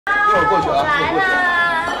过去啊，来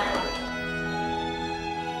啦！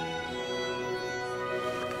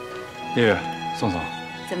月月，宋宋，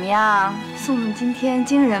怎么样？宋宋今天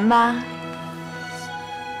惊人吧？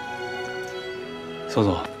宋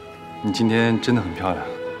宋，你今天真的很漂亮。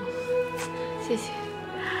谢谢。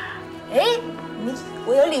哎，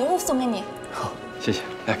我有礼物送给你。好，谢谢，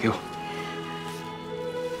来给我。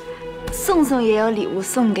宋宋也有礼物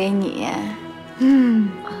送给你。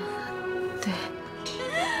对。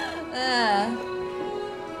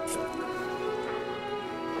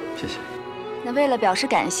谢谢。那为了表示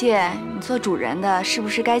感谢，你做主人的是不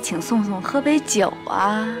是该请宋宋喝杯酒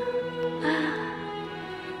啊？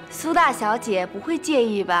苏大小姐不会介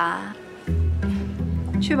意吧？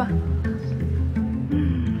去吧。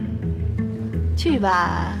去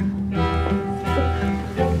吧。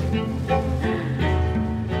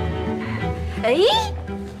哎，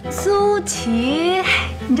苏琪，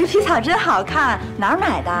你这皮草真好看，哪儿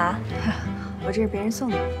买的？我这是别人送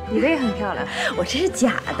的，你的也很漂亮。我这是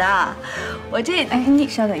假的，我这……哎，你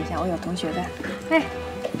稍等一下，我有同学的。哎，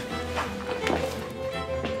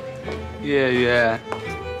月月，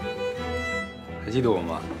还记得我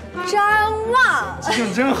吗？张望，记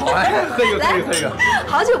性真好，哎，喝一个，喝一个，喝一个。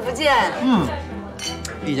好久不见。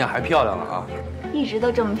丽江还漂亮了啊！一直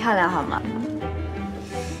都这么漂亮好吗？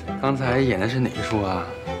刚才演的是哪一出啊？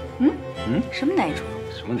什么哪一出？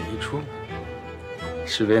什么哪一出？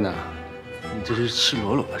是非呢？你这是赤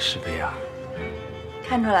裸裸的是非啊！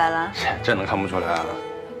看出来了？这能看不出来啊？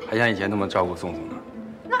还像以前那么照顾宋宋呢？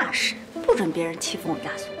那是，不准别人欺负我们家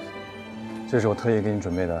宋宋。这是我特意给你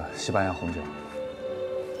准备的西班牙红酒。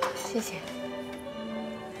谢谢。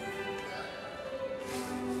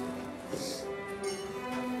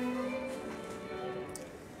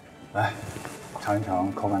来，尝一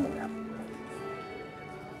尝口感怎么样？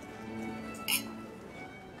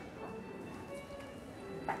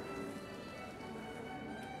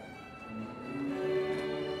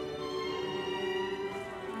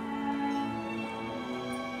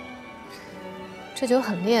这酒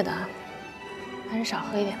很烈的，还是少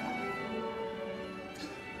喝一点吧。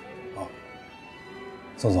哦，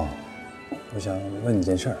宋宋，我想问你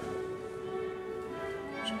件事儿。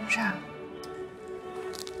什么事儿？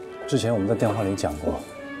之前我们在电话里讲过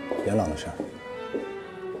元朗的事儿。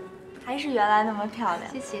还是原来那么漂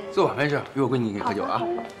亮。谢谢。坐吧，没事，一会儿闺女给你喝酒啊。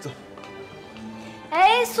坐。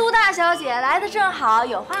哎，苏大小姐来的正好，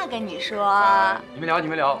有话跟你说。你们聊，你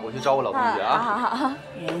们聊，我去找我老公去啊。好，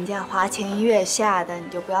人家花前月下的，你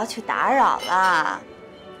就不要去打扰了。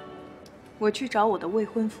我去找我的未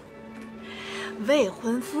婚夫。未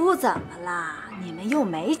婚夫怎么啦？你们又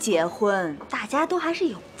没结婚，大家都还是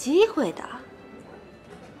有机会的。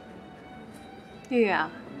月月啊，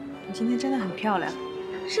你今天真的很漂亮。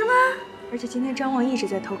是吗？而且今天张望一直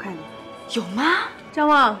在偷看你。有吗？张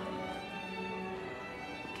望。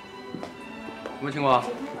什么情况？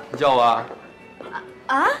你叫我啊？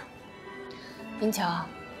啊？林乔，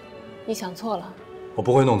你想错了。我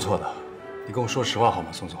不会弄错的，你跟我说实话好吗，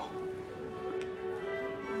宋宋？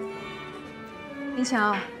林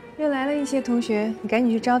乔，又来了一些同学，你赶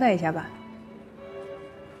紧去招待一下吧。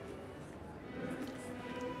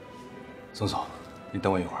宋宋，你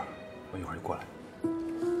等我一会儿，我一会儿就过来。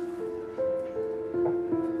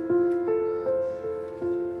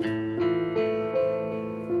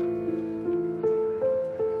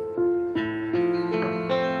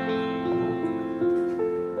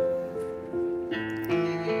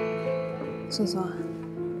宋宋，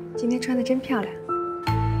今天穿的真漂亮，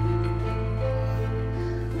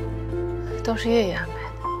都是月月安排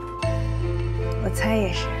的。我猜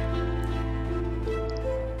也是。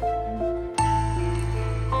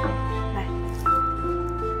来，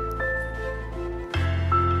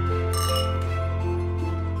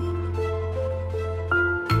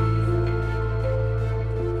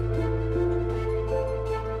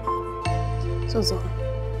宋宋，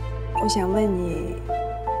我想问你。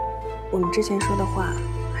我们之前说的话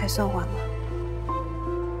还算话吗？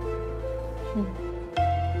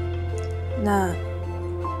那，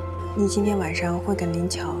你今天晚上会跟林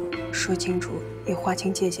乔说清楚，也划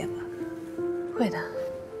清界限吗？会的。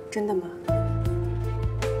真的吗？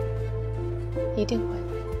一定会。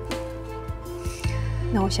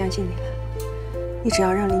那我相信你了。你只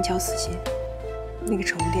要让林乔死心，那个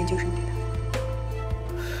宠物店就是你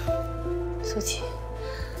的。苏琪，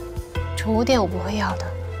宠物店我不会要的。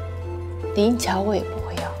林乔我也不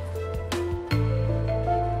会要，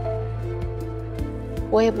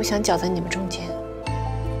我也不想搅在你们中间。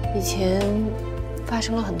以前发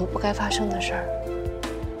生了很多不该发生的事儿，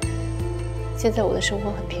现在我的生活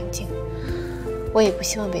很平静，我也不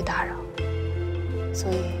希望被打扰，所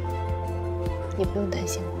以你不用担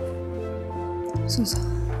心我。宋总，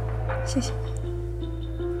谢谢你。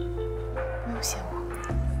不用谢我。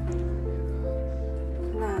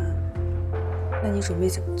那你准备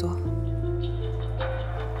怎么做？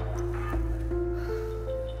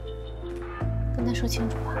跟他说清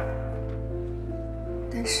楚吧。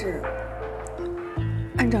但是，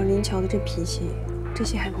按照林乔的这脾气，这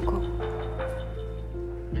些还不够。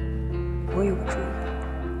我有个主意。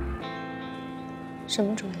什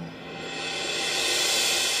么主意？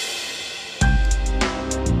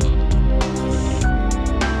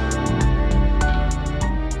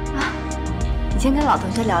啊，你先跟老同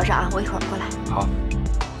学聊着啊，我一会儿过来。好。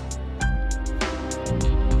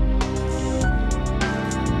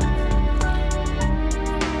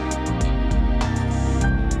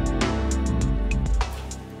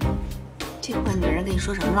这回女人跟你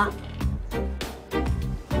说什么了？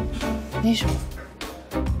没什么。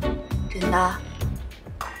真的？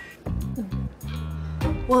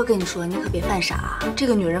我跟你说，你可别犯傻啊！这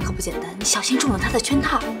个女人可不简单，你小心中了她的圈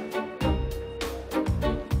套。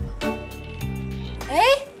哎，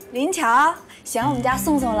林乔，想我们家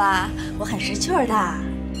宋宋啦？我很识趣的。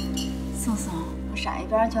宋宋，我闪一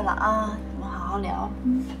边去了啊，我们好好聊。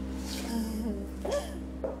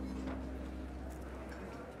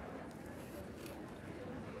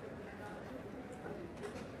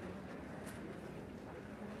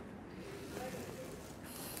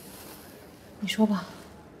你说吧。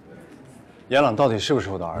严朗到底是不是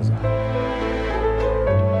我的儿子？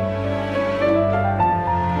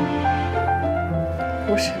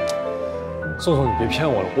不是。宋宋，你别骗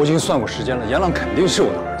我了，我已经算过时间了，严朗肯定是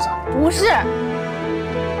我的儿子。不是。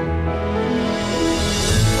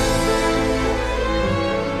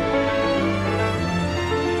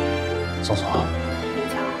宋宋，林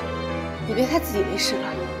乔，你别太自以为是了。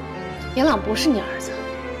严朗不是你儿子，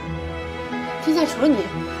天下除了你，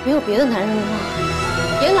没有别的男人了吗？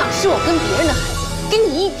严朗是我跟别人的孩子，跟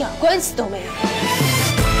你一点关系都没有。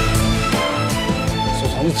宋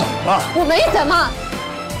宋，你怎么了？我没怎么，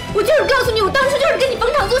我就是告诉你，我当初就是跟你逢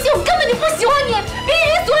场作戏，我根本就不喜欢你，别以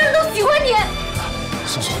为所有人都喜欢你。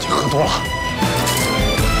宋宋，你喝多了。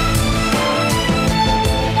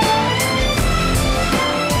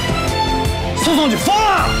宋宋，你疯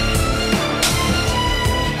了！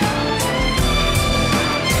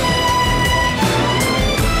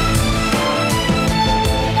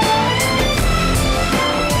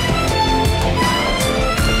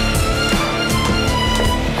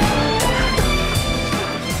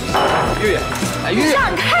月月，哎，月月，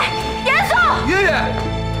让开，严肃！月月。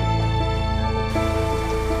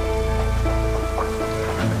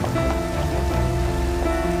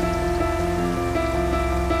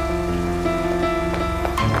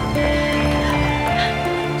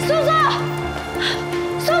宋宋，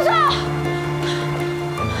宋宋，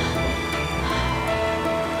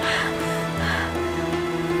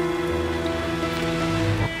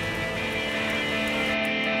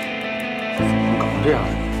怎么搞成这样？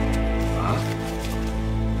啊？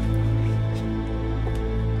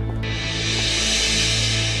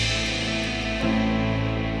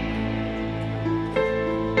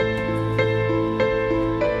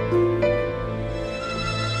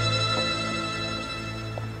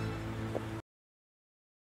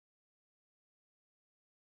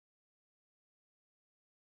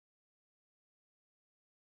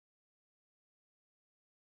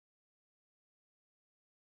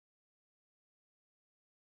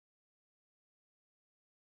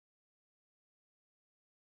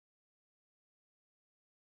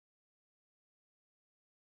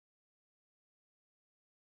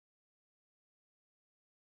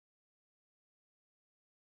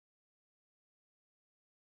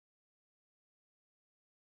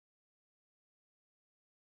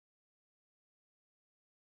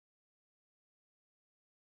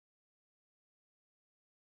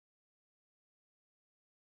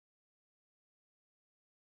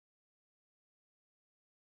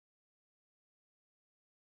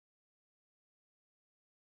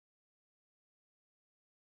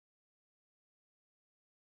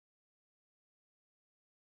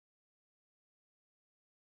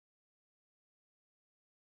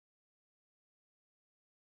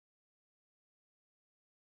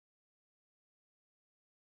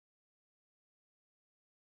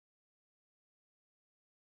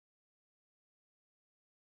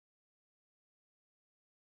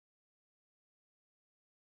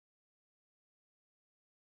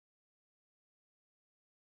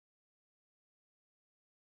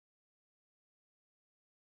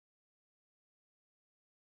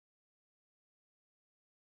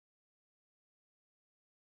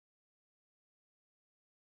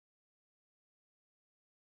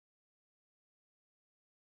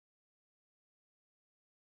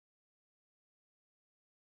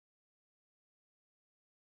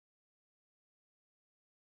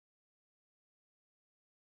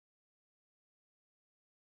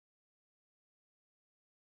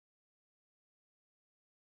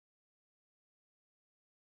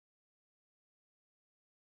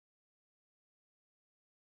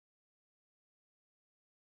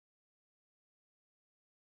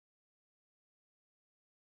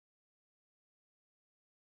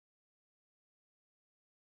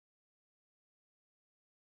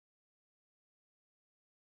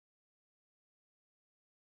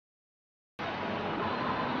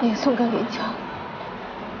也送给林乔，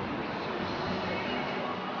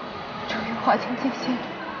终于划清界限。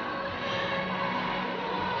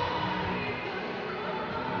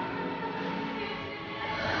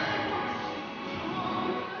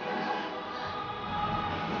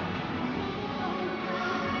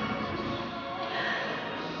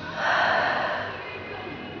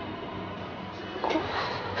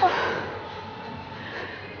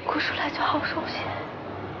哭出来就好受些。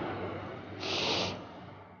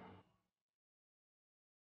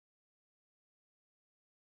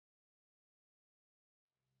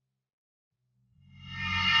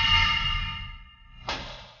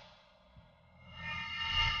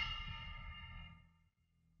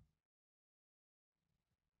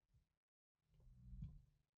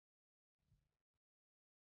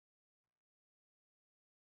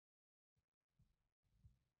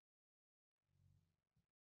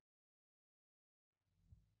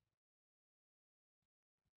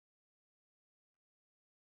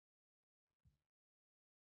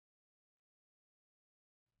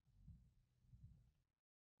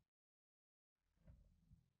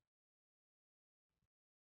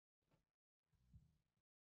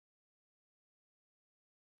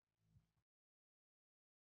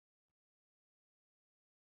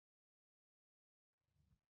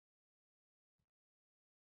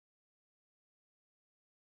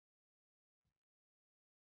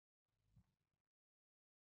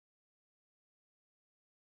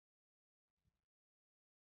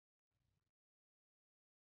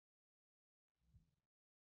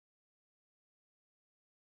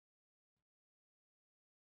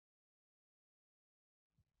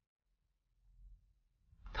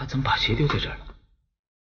 他怎么把鞋丢在这儿了？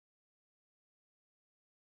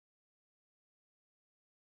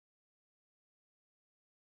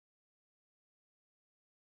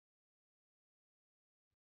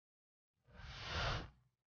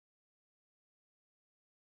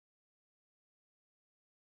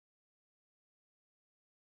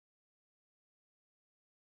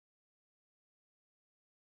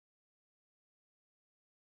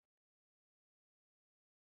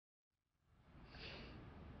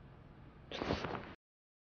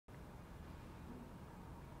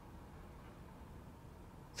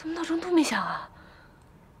怎么闹钟都没响啊？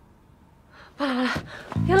来，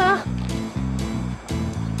叶兰，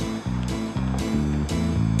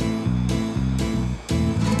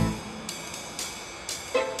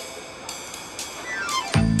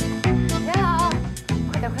叶兰，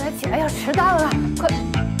快点起来，要迟到了，快！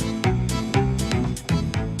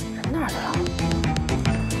人哪儿去了？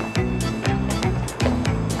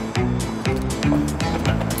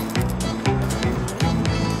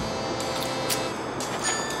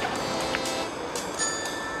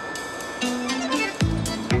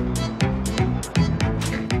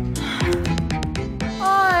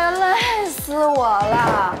 死我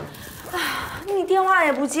了！哎，你电话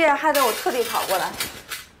也不接，害得我特地跑过来。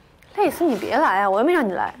累死你别来啊！我又没让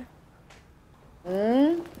你来。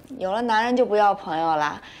有了男人就不要朋友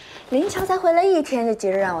了。林乔才回来1天就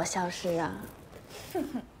急着让我消失啊！哼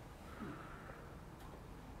哼。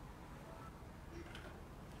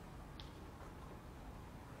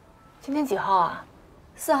今天几号啊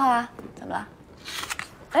4号啊？怎么了？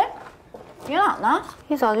哎，元朗呢？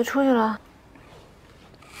一早就出去了。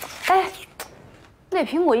哎。 那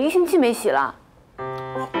苹果1个星期没洗了。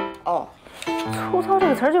哦，粗糙这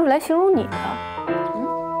个词儿就是来形容你的。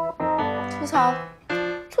粗糙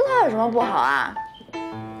有什么不好啊？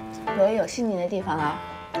我也有细腻的地方啊，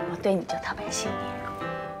我对你就特别细腻。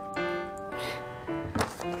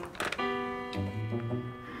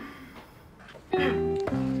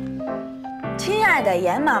亲爱的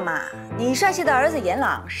严妈妈，你帅气的儿子严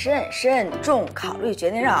朗慎重考虑，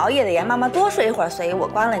决定让熬夜的严妈妈多睡一会儿，所以我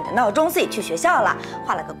关了你的闹钟，自己去学校了，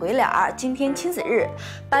画了个鬼脸儿。今天亲子日，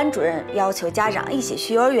班主任要求家长一起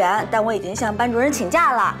去幼儿园，但我已经向班主任请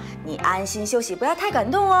假了，你安心休息，不要太感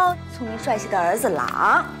动哦。聪明帅气的儿子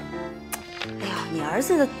朗。哎呀，你儿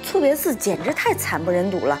子的错别字简直太惨不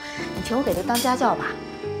忍睹了，你请我给他当家教吧。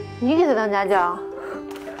你给他当家教？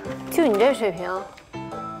就你这水平。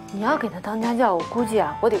 你要给他当家教，我估计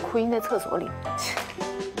啊，我得哭晕在厕所里。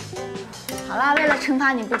好啦，为了惩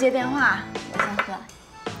罚你不接电话，我先喝。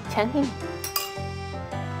全听你。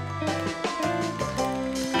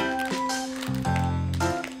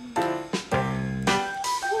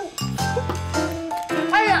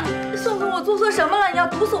哎呀，宋总，我做错什么了？你要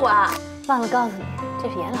毒死我啊？忘了告诉你，这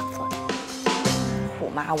是严朗做的。虎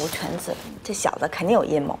妈无犬子，这小子肯定有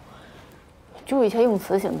阴谋。注意一下用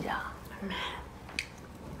词行不行？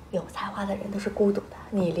 有才华的人都是孤独的，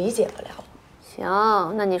你理解不了。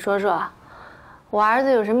行，那你说说，我儿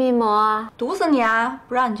子有什么阴谋啊？毒死你啊！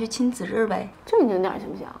不让你去亲子日呗。正经点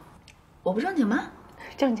行不行？我不正经吗？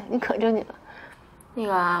正经，你可正经了。那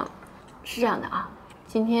个，是这样的啊，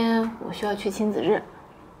今天我需要去亲子日，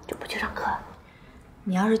就不去上课了。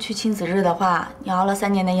你要是去亲子日的话，你熬了3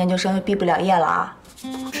年的研究生就毕不了业了啊！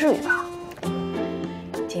不至于吧？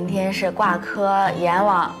今天是挂科阎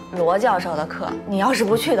王罗教授的课，你要是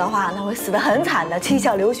不去的话，那会死得很惨的，七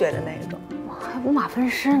窍流血的那种。我还五马分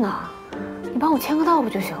尸呢，你帮我签个到不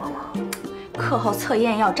就行了吗？课后测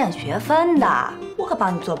验要占学分的，我可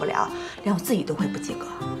帮你做不了，连我自己都会不及格。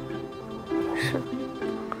是。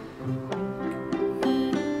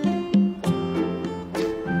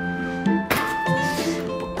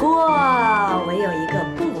不过我有一个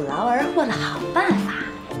不劳而获的好办法，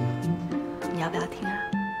你要不要听啊？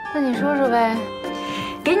那你说说呗。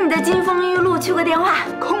给你的金风玉露去个电话，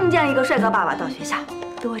空降一个帅哥爸爸到学校，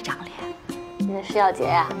多长脸。你的石小杰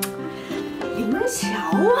呀？林乔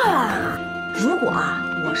啊，如果啊，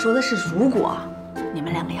我说的是如果，你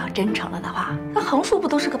们2个要真成了的话，那横竖不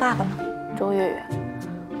都是个爸爸吗？周月月，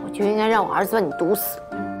我就应该让我儿子把你毒死。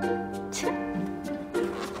切，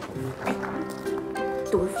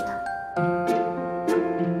毒死他！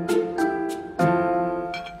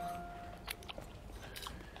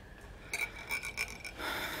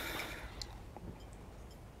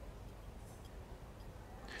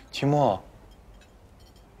秦墨，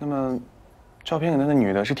那么，照片里的那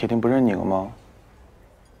女的是铁定不认你了吗？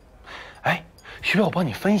哎，需不需要我帮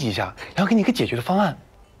你分析一下，然后给你一个解决的方案？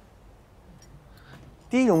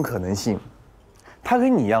第一种可能性，她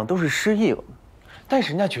跟你一样都是失忆了，但是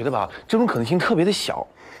人家觉得吧，这种可能性特别的小。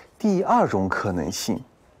第二种可能性，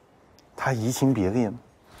她移情别恋，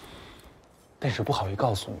但是不好意思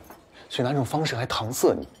告诉你，所以拿这种方式来搪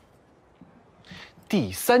塞你。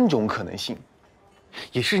第三种可能性，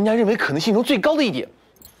也是人家认为可能性中最高的一点，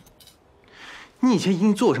你以前一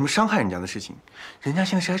定做过什么伤害人家的事情，人家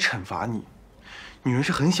现在是来惩罚你。女人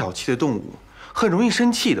是很小气的动物，很容易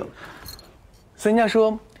生气的，所以人家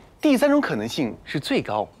说第三种可能性是最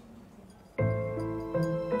高。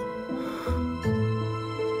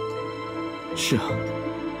是啊，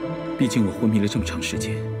毕竟我昏迷了这么长时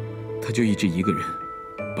间，他就一直一个人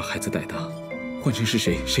把孩子带大，换成是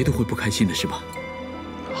谁，谁都会不开心的，是吧？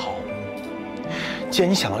好，既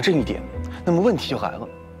然你想到这一点，那么问题就来了。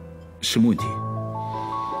什么问题？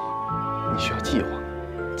你需要计划，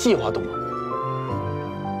计划懂吗？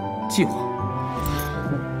计划。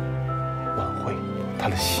挽回他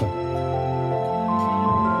的心。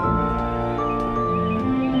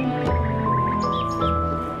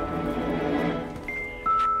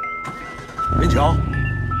林乔，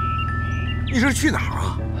你这是去哪儿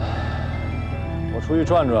啊？我出去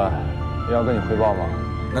转转，也要跟你汇报吗？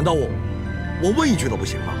难道我问一句都不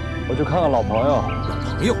行吗？我去看看老朋友。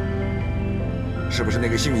老朋友，是不是那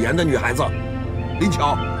个姓严的女孩子？林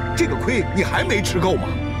乔，这个亏你还没吃够吗？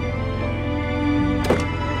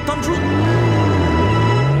当初。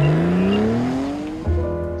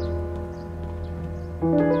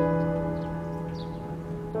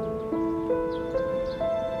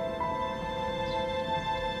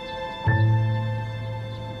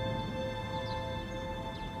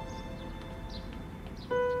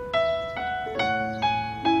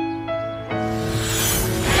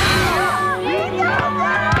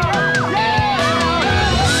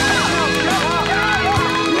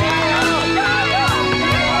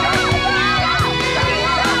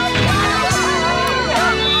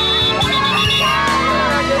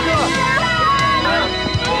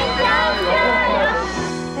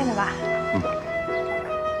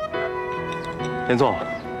严总，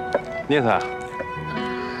你也在？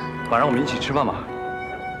晚上我们一起吃饭吧。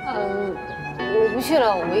我不去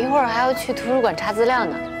了，我一会儿还要去图书馆查资料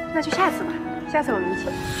呢。那就下次吧，下次我们一起。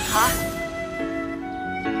好。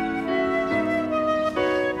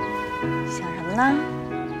想什么呢？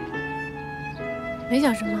没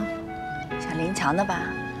想什么。想林强的吧？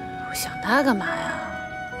我想他干嘛呀？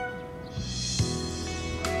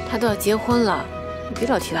他都要结婚了，你别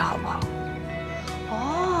老提他好不好？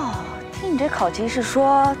哦，听你这口气是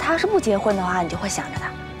说，他要是不结婚的话，你就会想着他。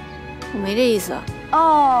我没这意思。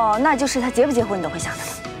哦，那就是他结不结婚你都会想着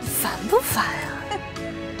他。烦不烦啊？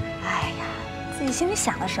哎呀，自己心里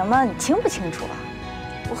想了什么，你清不清楚啊？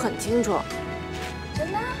我很清楚。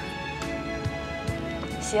真的？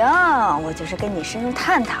行，我就是跟你深入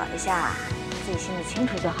探讨一下，自己心里清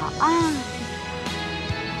楚就好啊。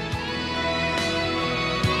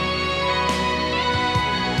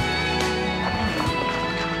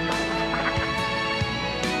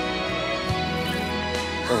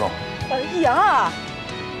郑总。哎呀，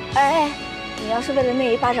哎，你要是为了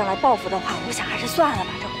那一巴掌来报复的话，我想还是算了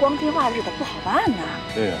吧，这光天化日的不好办呐。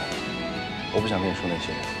月月，我不想跟你说那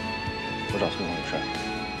些，我找翠红有事儿。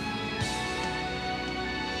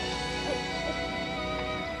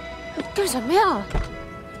干什么呀？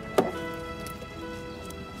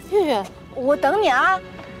月月，我等你啊。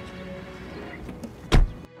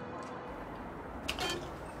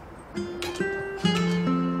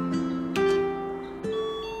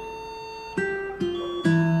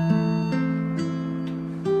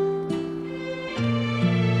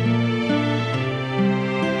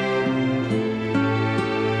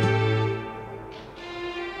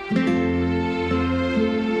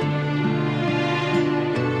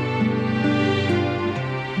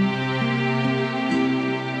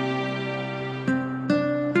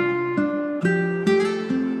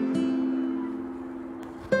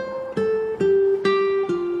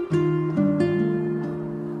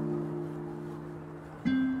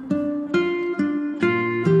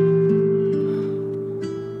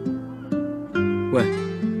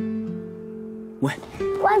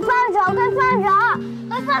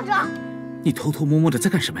你偷偷摸摸的在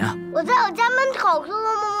干什么呀？我在我家门口偷偷摸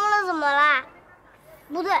摸的，怎么啦？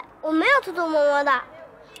不对，我没有偷偷摸摸的。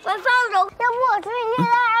快放手！要不我处以虐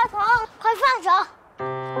待儿童！快放手！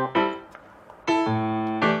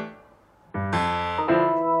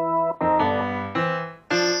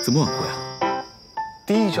怎么挽回啊？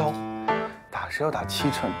第一招，打是要打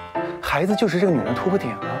7寸，孩子就是这个女人突破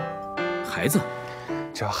点啊。孩子，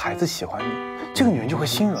只要孩子喜欢你，这个女人就会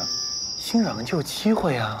心软，心软了就有机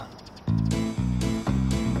会啊。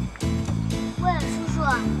威尔叔叔，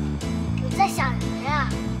你在想什么呀？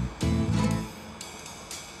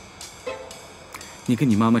你跟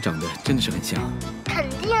你妈妈长得真的是很像。肯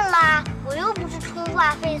定啦，我又不是充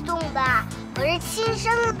话费送的，我是亲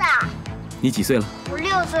生的。你几岁了？我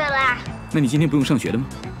6岁了。那你今天不用上学的吗？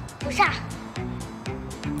不上。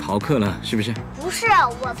逃课了是不是？不是，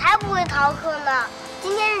我才不会逃课呢。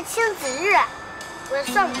今天是亲子日，我要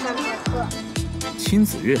上不上逃课？亲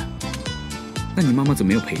子日？那你妈妈怎么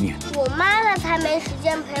没有陪你？我妈妈才没时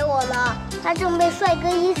间陪我呢，她正被帅哥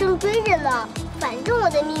医生追着呢。反正我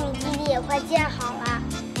的秘密基地也快建好了。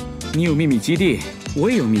你有秘密基地，我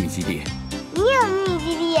也有秘密基地。你有秘密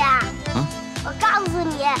基地呀？啊？我告诉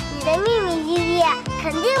你，你的秘密基地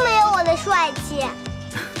肯定没有我的帅气。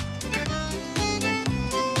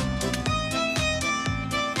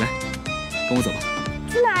来，跟我走吧。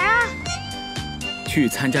去哪儿啊？去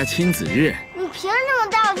参加亲子日。你凭什么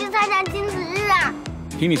带我去参加亲子日啊？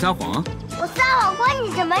凭你撒谎啊！我撒谎关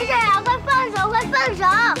你什么事啊？快放手！快放手！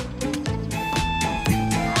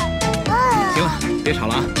行了，别吵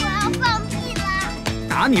了啊！我要放屁了！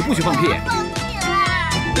打你不许放屁！放屁了！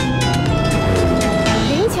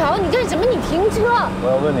林乔，你干什么？你停车！我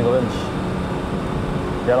要问你个问题，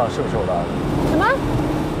严朗是不是我的儿子？什么？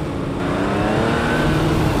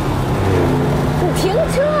你停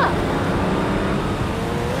车！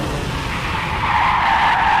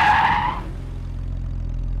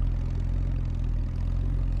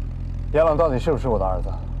严朗到底是不是我的儿子？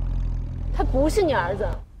他不是你儿子。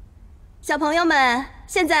小朋友们，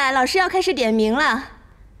现在老师要开始点名了。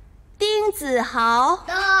丁子豪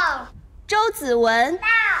到。周子文到。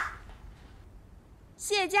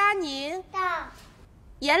谢佳宁到。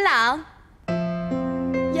严朗。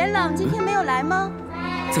严朗今天没有来吗？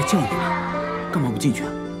在叫你呢，干嘛不进去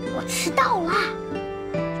啊？我迟到了。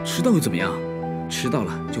迟到又怎么样？迟到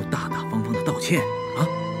了就大大方方的道歉啊！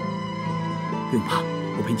不用怕，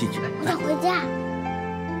我陪你进去。我想回家。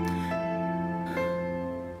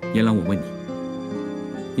严朗，我问你，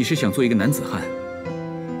你是想做一个男子汉，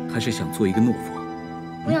还是想做一个懦夫？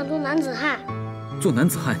我想做男子汉。做男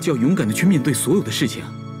子汉就要勇敢的去面对所有的事情。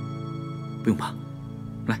不用怕，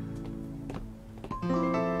来。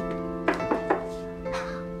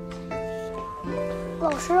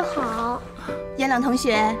老师好。严朗同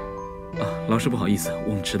学。啊，老师不好意思，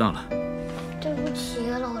我们迟到了。对不起，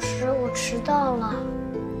老师，我迟到了。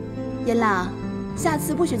严朗，下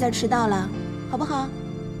次不许再迟到了，好不好？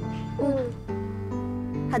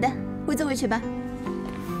好的，回座位去吧。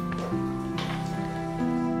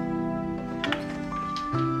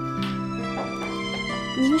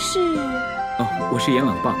您是？哦，我是严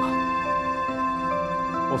朗的爸爸。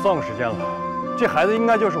我算过时间了，这孩子应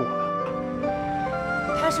该就是我的。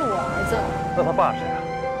他是我儿子。那他爸是谁啊？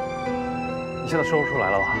你现在说不出来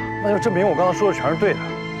了吧？那就证明我刚刚说的全是对的。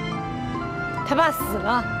他爸死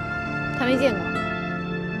了，他没见过。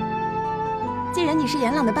既然你是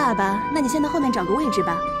严朗的爸爸，那你先到后面找个位置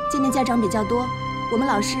吧。今天家长比较多，我们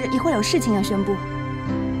老师一会儿有事情要宣布。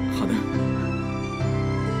好的。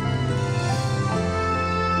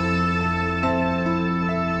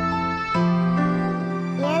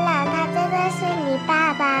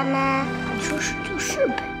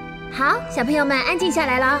好，小朋友们安静下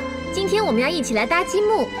来了。今天我们要一起来搭积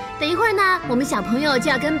木。等一会儿呢，我们小朋友就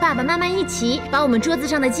要跟爸爸妈妈一起把我们桌子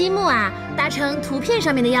上的积木啊搭成图片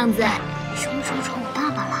上面的样子。什么时候成我爸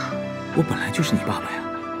爸了？我本来就是你爸爸呀。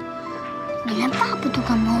你连爸爸都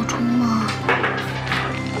敢冒充吗？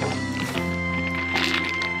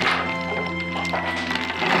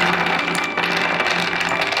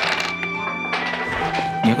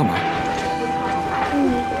你要干嘛？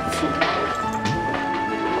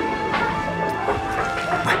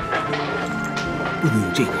不能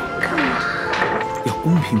有这个。干嘛？要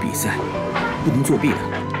公平比赛，不能作弊的，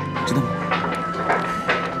知道吗？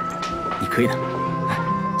你可以的，来，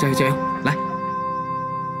加油加油，来！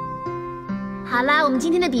好啦，我们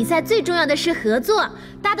今天的比赛最重要的是合作，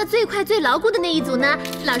搭得最快最牢固的那一组呢，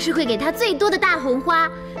老师会给他最多的大红花。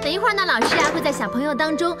等一会儿呢，老师啊会在小朋友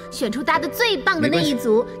当中选出搭得最棒的那一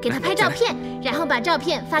组，给他拍照片，然后把照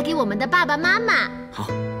片发给我们的爸爸妈妈。好，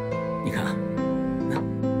你看啊。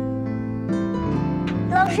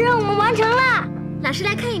老师，我们完成了。老师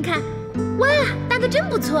来看一看，哇，搭得真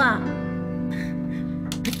不错，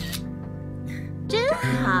真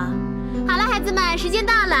好。好了，孩子们，时间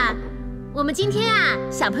到了。我们今天啊，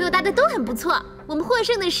小朋友搭的都很不错。我们获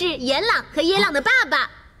胜的是严朗和耶朗的爸爸，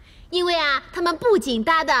因为啊，他们不仅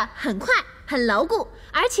搭得很快、很牢固，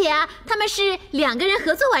而且啊，他们是2个人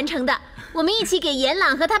合作完成的。我们一起给严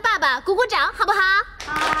朗和他爸爸鼓鼓掌，好不好？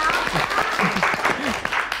好。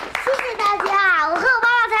谢谢大家，我和我爸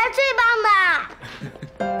爸才是最棒的。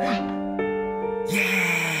耶！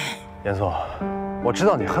严肃，我知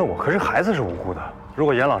道你恨我，可是孩子是无辜的。如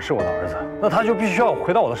果严朗是我的儿子，那他就必须要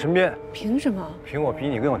回到我的身边。凭什么？凭我比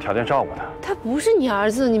你更有条件照顾他。他不是你儿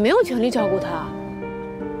子，你没有权利照顾他。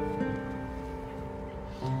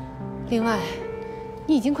另外，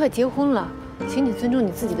你已经快结婚了，请你尊重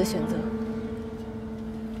你自己的选择，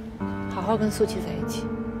好好跟苏琪在一起。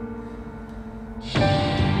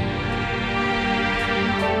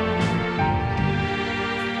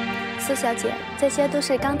苏小姐，这些都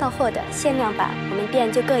是刚到货的限量版，我们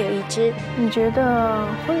店就各有1只。你觉得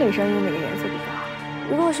婚礼上用哪个颜色比较好？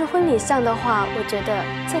如果是婚礼上的话，我觉得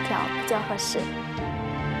这条比较合适。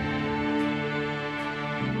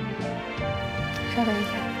稍等一下。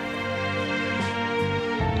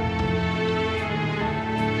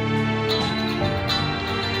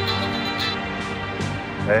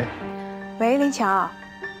喂，喂，林乔，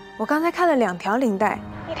我刚才看了2条领带，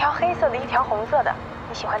一条黑色的，一条红色的，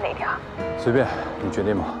你喜欢哪条？随便，你决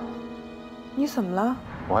定吧。你怎么了？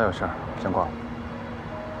我还有事儿，先挂了。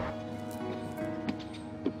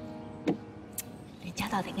人家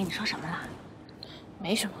到底跟你说什么了？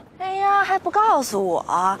没什么。哎呀，还不告诉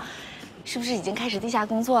我，是不是已经开始地下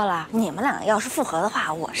工作了？你们俩要是复合的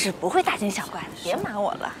话，我是不会大惊小怪的，别瞒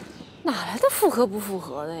我了。哪来的复合不复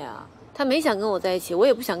合的呀？他没想跟我在一起，我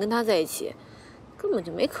也不想跟他在一起，根本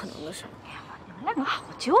就没可能的事。哎呀，你们两个好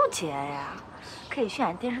纠结呀，可以去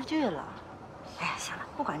演电视剧了。哎呀，行了，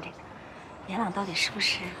不管这个，严朗到底是不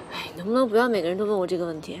是？哎，能不能不要每个人都问我这个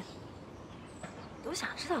问题？都想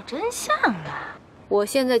知道真相啊！我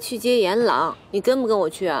现在去接严朗，你跟不跟我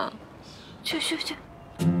去啊？去。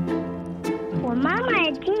我妈妈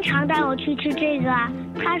也经常带我去吃这个，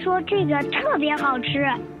她说这个特别好吃。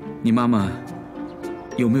你妈妈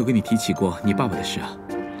有没有跟你提起过你爸爸的事啊？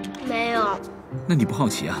没有。那你不好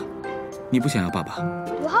奇啊？你不想要爸爸？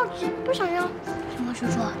我好奇，不想要。什么叔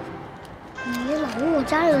叔？你老问我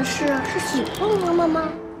家里的事，是喜欢我妈妈吗？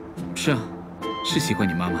是啊，是喜欢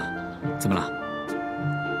你妈妈。怎么了？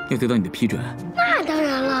要得到你的批准？那当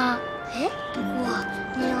然了。哎，不过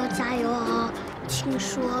你要加油啊！听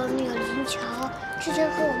说那个林乔之前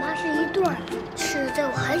和我妈是一对儿，是在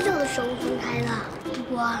我很小的时候分开的。不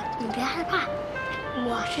过你别害怕，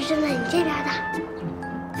我是站在你这边的。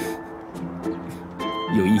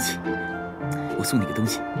有义气。我送你个东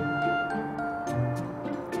西。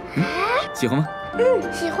喜欢吗？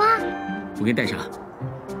喜欢。我给你戴上。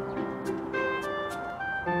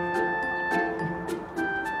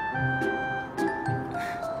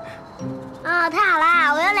哦，太好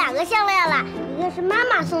了！我有2个项链了，一个是妈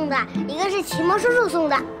妈送的，一个是奇摩叔叔送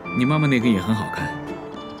的。你妈妈那个也很好看，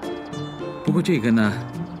不过这个呢，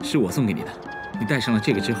是我送给你的。你戴上了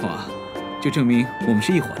这个之后啊，就证明我们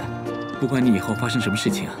是一伙的。不管你以后发生什么事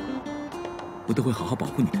情啊，我都会好好保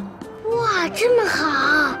护你的。哇，这么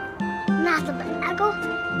好！那怎么拉钩？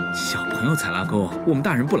小朋友才拉钩，我们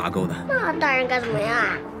大人不拉钩的。那大人该怎么样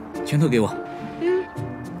啊？拳头给我。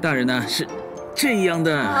大人呢是这样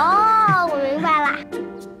的。哦，我明白了。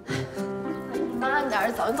妈，你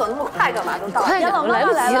儿子走那么快干嘛？都到了。快点，我来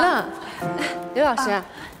不及了。刘老师，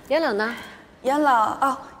严朗呢？严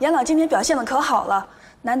朗今天表现的可好了，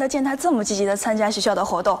难得见他这么积极地参加学校的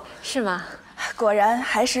活动。是吗？果然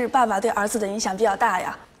还是爸爸对儿子的影响比较大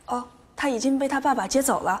呀。哦，他已经被他爸爸接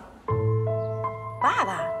走了。爸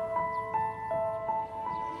爸？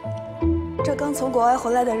这刚从国外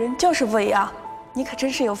回来的人就是不一样，你可真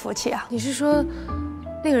是有福气啊！你是说，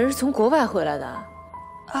那个人是从国外回来的？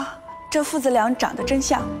啊，这父子俩长得真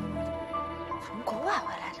像。从国外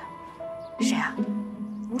回来的？谁啊？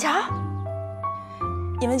你瞧，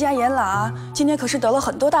你们家严朗今年可是得了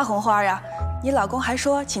很多大红花呀！你老公还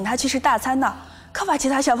说请他去吃大餐呢，可把其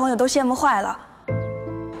他小朋友都羡慕坏了。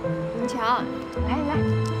林乔，来，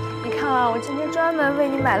你看啊，我今天专门为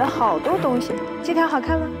你买了好多东西，这条好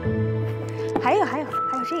看吗？还有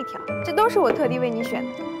这一条，这都是我特地为你选的。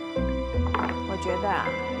我觉得啊，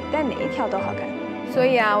你戴哪一条都好看，所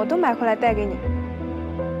以啊，我都买回来带给你。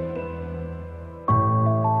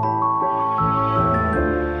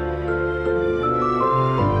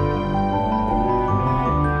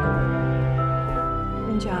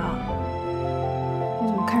林乔，你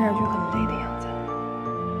怎么看上去很累的样子？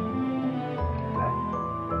对，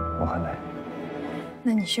我很累。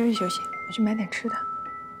那你休息休息，我去买点吃的。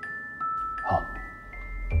好。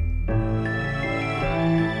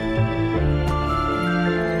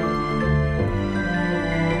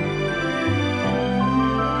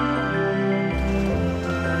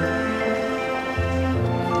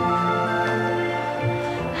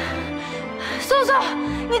宋宋，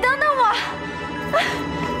你等等我！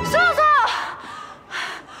宋宋，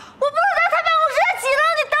我不能在他办公室挤了，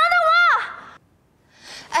你等等我！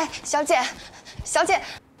哎，小姐，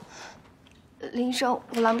林生，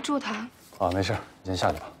我拦不住他。啊，没事，你先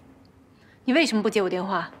下去吧。你为什么不接我电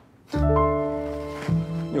话？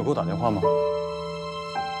你有给我打电话吗？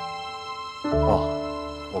哦，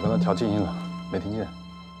我刚才调静音了，没听见。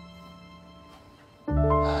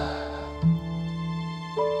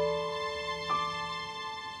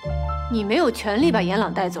你没有权利把严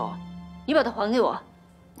朗带走，你把他还给我。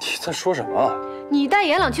你在说什么？你带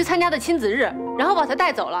严朗去参加的亲子日，然后把他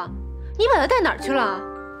带走了，你把他带哪儿去了？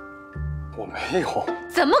我没有。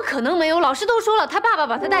怎么可能没有？老师都说了，他爸爸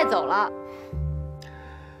把他带走了。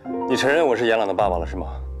你承认我是严朗的爸爸了是吗？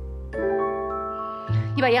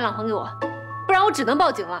你把严朗还给我，不然我只能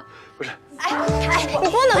报警了。不是，你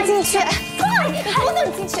不能进去，你不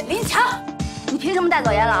能进去，林乔，你凭什么带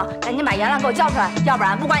走严朗？赶紧把严朗给我叫出来，要不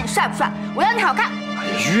然不管你帅不帅，我要你好看。哎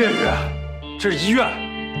呀，月月，这是医院。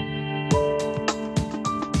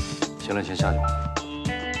行了，你先下去吧。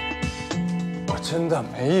我真的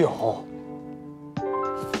没有。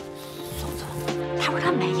他说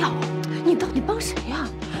他没有，你到底帮谁呀？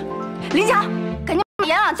林乔，赶紧把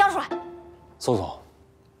严朗叫出来。宋总，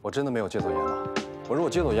我真的没有接走严朗。我如果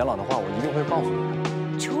接走严朗的话，我一定会告诉你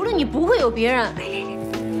的。除了你，不会有别人。对，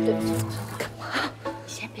干嘛？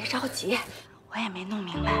你先别着急，我也没弄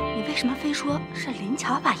明白，你为什么非说是林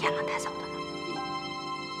乔把严朗带走的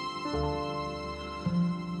呢？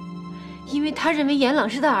因为他认为严朗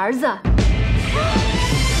是他儿子。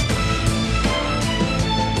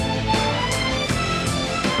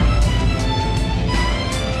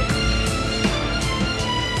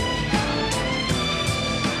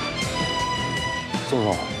宋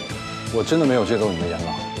总，我真的没有接走你的严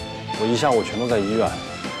朗，我一下午全都在医院。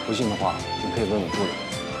不信的话，你可以问问助理。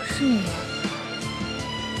不是你，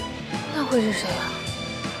那会是谁啊？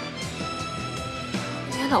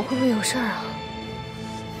严朗会不会有事儿啊？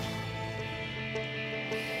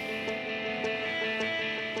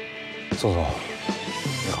宋总，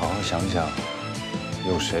你好好想想，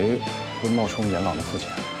有谁会冒充严朗的父亲？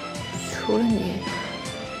除了你，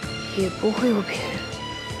也不会有别人。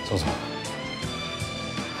宋总。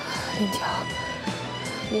林乔，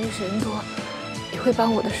你认识人多，你会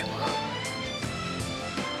帮我的什么？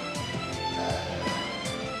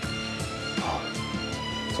好，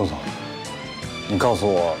宋总，你告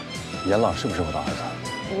诉我，严朗是不是我的儿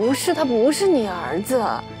子？不是，他不是你儿子。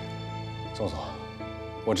宋总，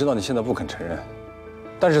我知道你现在不肯承认，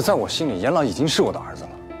但是在我心里，严朗已经是我的儿子了。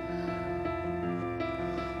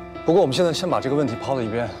不过我们现在先把这个问题抛在一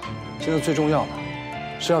边，现在最重要的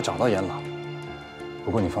是要找到严朗。不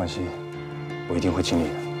过你放心，我一定会尽力的。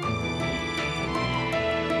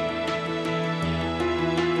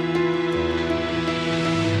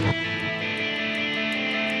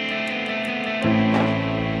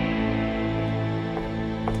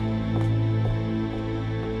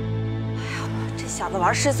哎呀，这小子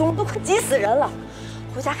玩失踪都快急死人了，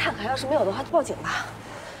回家看看，要是没有的话就报警吧。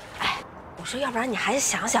哎，我说，要不然你还是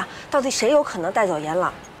想想，到底谁有可能带走严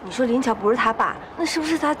朗？你说林乔不是他爸，那是不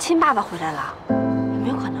是他亲爸爸回来了？有没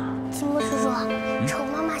有可能？金木叔叔，丑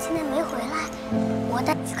妈妈现在没回来，我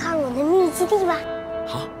带你去看我的秘密基地吧。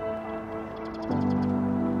好。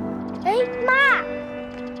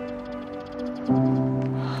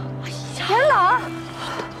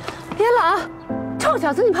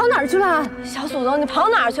小子，你跑哪儿去了？小苏总，你跑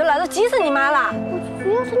哪儿去了？都急死你妈了！我去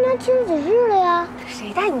学校参加亲子日了呀。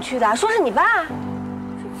谁带你去的？说是你爸。是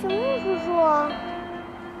秦牧叔叔啊。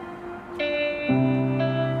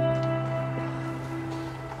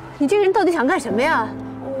你这个人到底想干什么呀？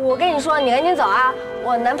我跟你说，你赶紧走啊！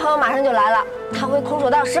我男朋友马上就来了，他会空手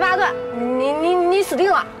道18段，你死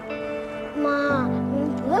定了！妈，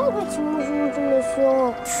你不要对秦牧叔叔这么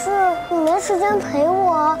凶，是你没时间陪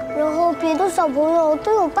我，然后别的小朋友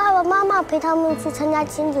都有爸爸妈妈陪他们去参加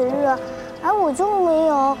亲子日，而我就没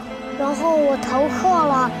有，然后我逃课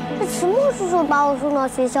了，是秦牧叔叔把我送到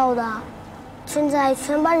学校的。现在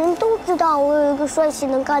全班人都知道我有一个帅气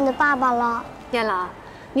能干的爸爸了。燕朗，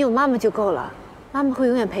你有妈妈就够了，妈妈会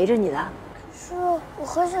永远陪着你的。可是我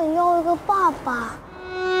很想要一个爸爸。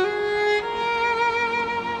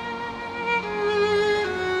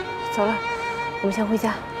走了，我们先回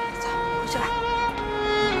家。走，回去吧。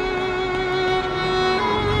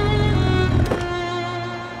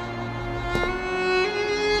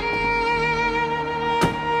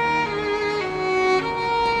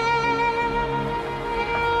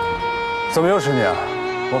怎么又是你啊？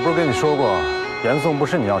我不是跟你说过，严宋不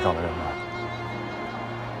是你要找的人吗？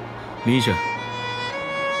林医生，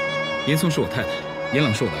严宋是我太太，严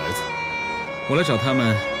朗是我的儿子，我来找他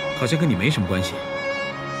们，好像跟你没什么关系。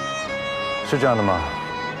是这样的吗？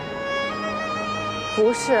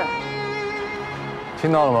不是。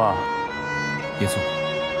听到了吗？严宋，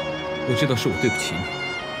我知道是我对不起你，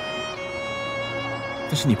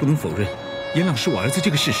但是你不能否认，严朗是我儿子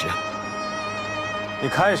这个事实啊。你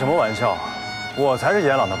开什么玩笑？我才是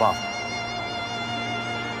严朗的爸爸。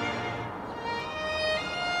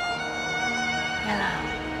严朗，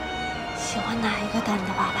喜欢哪一个当你的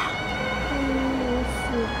爸爸？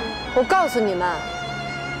我告诉你们，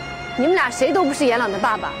你们俩谁都不是严朗的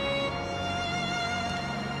爸爸。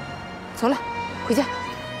走了，回家。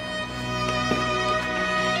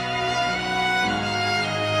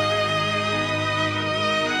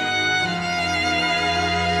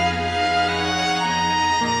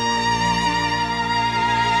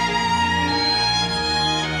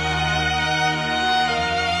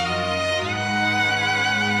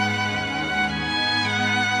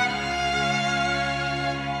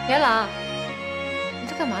严朗，你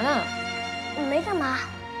在干嘛呢？没干嘛。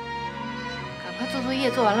赶快做作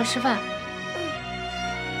业，做完了吃饭。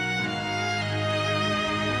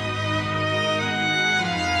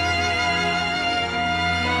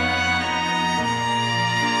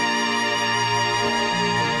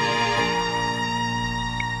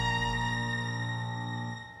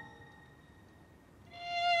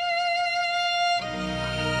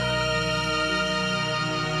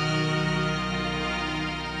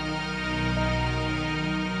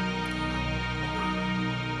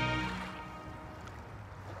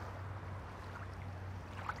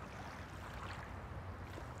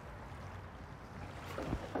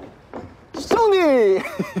兄弟，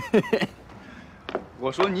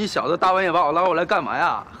我说你小子大半夜把我拉过来干嘛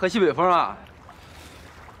呀？喝西北风啊？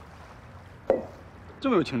这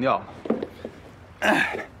么有情调。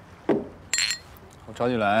我找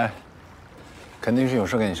你来，肯定是有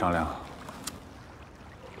事跟你商量。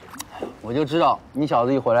我就知道你小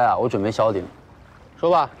子一回来啊，我准备削顶。说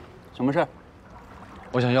吧，什么事？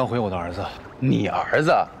我想要回我的儿子。你儿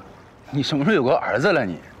子？你什么时候有个儿子了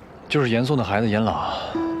你？就是严宋的孩子严朗。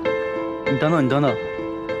你等等，你等等。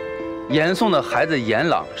严宋的孩子严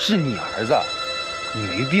朗是你儿子？你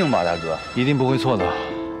没病吧，大哥？一定不会错的。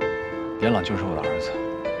严朗就是我的儿子，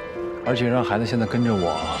而且让孩子现在跟着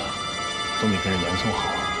我，总比跟着严宋好。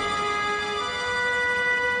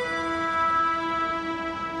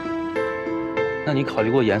那你考虑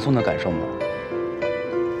过严宋的感受吗？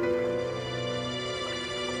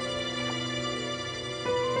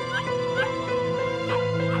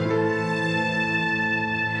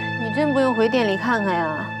你真不用回店里看看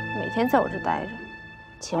呀，每天在我这待着。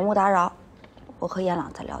请勿打扰，我和严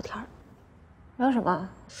朗在聊天。聊什么？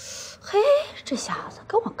嘿，这小子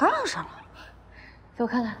跟我杠上了。给我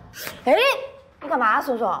看看。哎，你干嘛，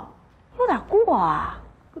苏总？有点过啊。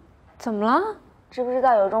怎么了？知不知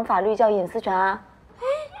道有一种法律叫隐私权啊？哎，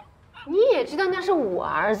你也知道那是我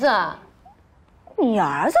儿子。你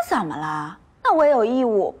儿子怎么了？那我也有义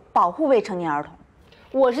务保护未成年儿童。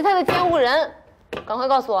我是他的监护人，赶快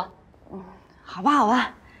告诉我。好吧，好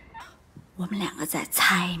吧。我们两个在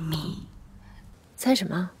猜谜。猜什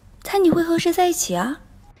么？猜你会和谁在一起啊？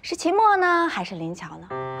是秦墨呢，还是林乔呢？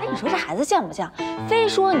哎，你说这孩子犟不犟？非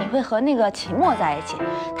说你会和那个秦墨在一起，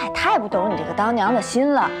他也太不懂你这个当娘的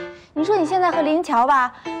心了。你说你现在和林乔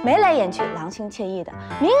吧，眉来眼去，郎情妾意的，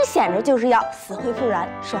明显着就是要死灰复燃，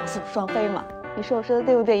双宿双飞嘛。你说我说的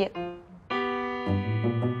对不对？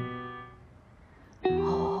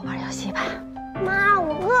洗吧。妈，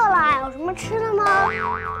我饿了，有什么吃的吗？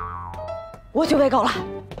我去喂狗了。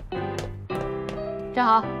站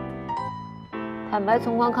好，坦白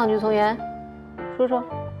从宽，抗拒从严。说说，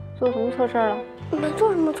做什么错事了？没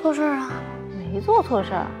做什么错事啊。没做错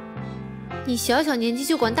事儿。你小小年纪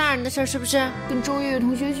就管大人的事儿是不是？跟周月月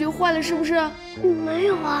同学学坏了是不是？没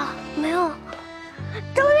有啊，没有。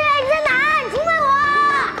周月月你在哪？你出卖我！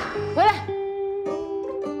回来。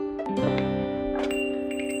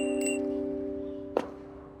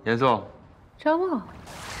严宋，张梦，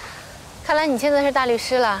看来你现在是大律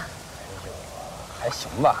师了。还行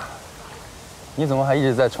吧。你怎么还一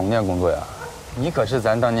直在重电工作呀？你可是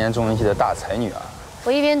咱当年中文系的大才女啊！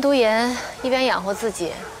我一边读研，一边养活自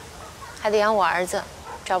己，还得养我儿子，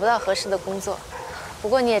找不到合适的工作。不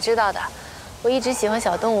过你也知道的，我一直喜欢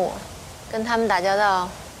小动物，跟他们打交道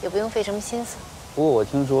也不用费什么心思。不过我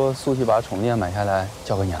听说苏琪把宠物店买下来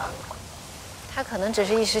交给你了。他可能只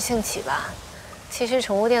是一时兴起吧。其实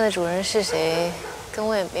宠物店的主人是谁，跟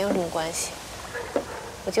我也没有什么关系。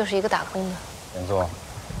我就是一个打工的。严总，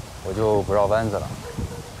我就不绕弯子了。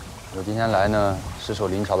我今天来呢，是受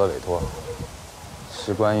林乔的委托，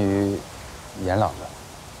是关于严朗的。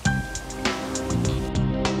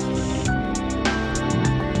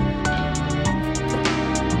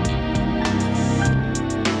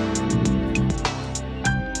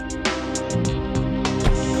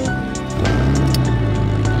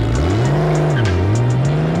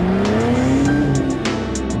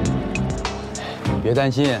别担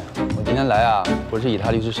心，我今天来啊，不是以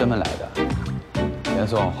他律师身份来的。严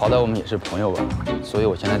总，好歹我们也是朋友吧，所以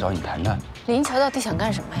我先来找你谈谈。林乔到底想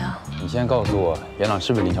干什么呀？你先告诉我，严朗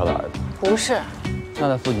是不是林乔的儿子？不是。那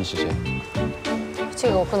他父亲是谁？这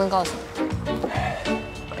个我不能告诉你。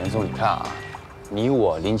严总，你看啊，你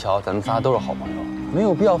我林乔，咱们仨都是好朋友，没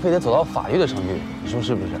有必要非得走到法律的程序，你说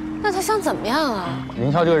是不是？那他想怎么样啊？林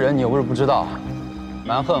乔这个人你又不是不知道，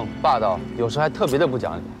蛮横霸道，有时还特别的不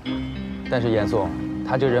讲理。但是严总，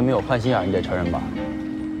他这个人没有坏心眼，你得承认吧？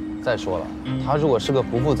再说了，他如果是个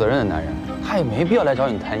不负责任的男人，他也没必要来找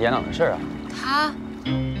你谈严朗的事儿啊。他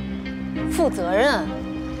负责任？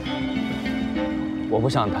我不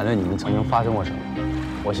想谈论你们曾经发生过什么，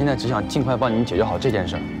我现在只想尽快帮你们解决好这件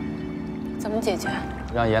事儿。怎么解决？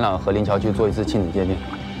让严朗和林乔去做一次亲子鉴定。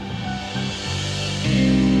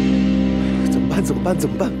怎么办？怎么办？怎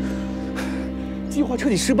么办？计划彻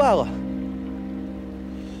底失败了。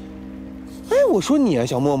哎，我说你啊，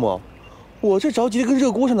小默默，我这着急的跟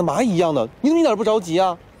热锅上的蚂蚁一样的，你怎么一点不着急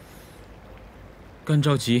啊？干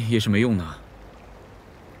着急也是没用的。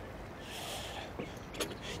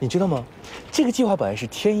你知道吗？这个计划本来是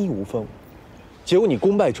天衣无缝，结果你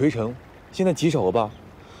功败垂成，现在棘手了吧？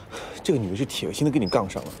这个女的是铁了心的跟你杠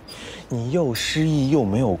上了，你又失忆又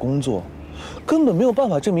没有工作，根本没有办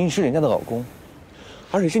法证明你是人家的老公，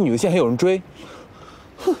而且这女的现在还有人追，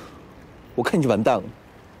哼，我看你就完蛋了。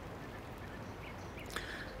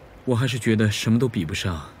我还是觉得什么都比不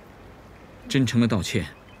上真诚的道歉，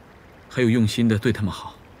还有用心的对他们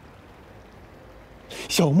好。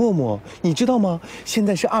小默默，你知道吗？现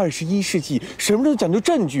在是21世纪，什么都讲究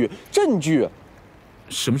证据，证据。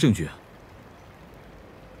什么证据啊？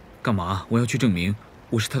干嘛？我要去证明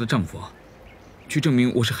我是她的丈夫，去证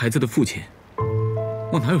明我是孩子的父亲。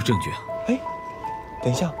我哪有证据啊？哎，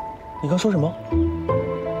等一下，你刚说什么？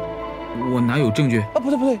我哪有证据？啊，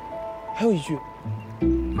不对不对，还有一句。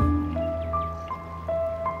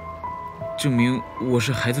证明我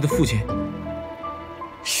是孩子的父亲。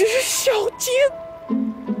是小坚，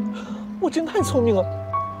我真太聪明了。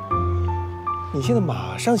你现在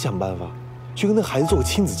马上想办法去跟那孩子做个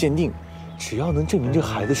亲子鉴定，只要能证明这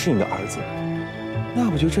孩子是你的儿子，那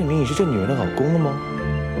不就证明你是这女人的老公了吗？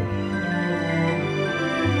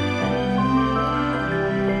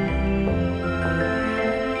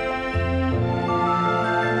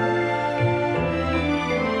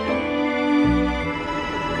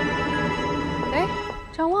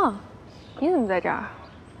你怎么在这儿？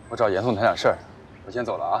我找严总谈点事儿，我先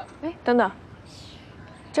走了啊。哎，等等，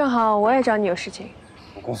正好我也找你有事情。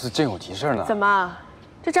我公司真有急事呢。怎么？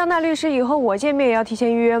这张大律师以后我见面也要提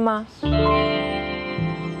前预约吗？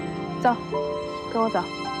走，跟我走。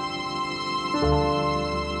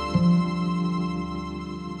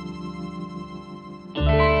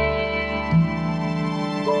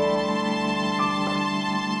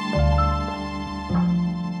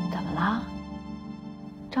怎么了？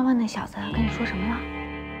张万那小子跟你说什么了？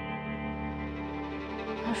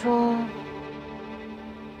他说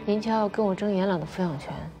林乔要跟我争严朗的抚养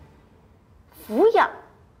权。抚养？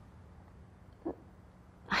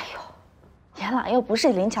哎呦，严朗又不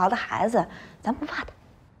是林乔的孩子，咱不怕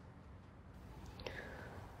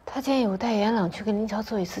他。他建议我带严朗去跟林乔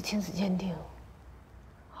做一次亲子鉴定。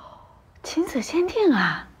亲子鉴定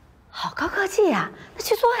啊，好高科技呀！那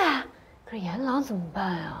去做呀。可是严朗怎么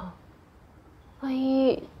办呀？万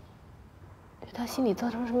一对他心里造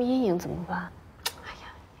成什么阴影怎么办？哎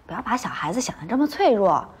呀，不要把小孩子想得这么脆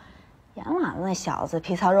弱。严朗那小子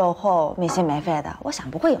皮糙肉厚、没心没肺的，我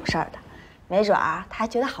想不会有事儿的。没准儿他还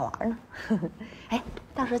觉得好玩呢。哎，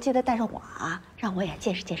到时候记得带上我啊，让我也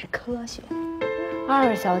见识见识科学。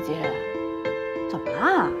二小姐，怎么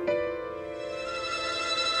了？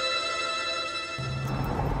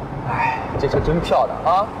哎，这车真漂亮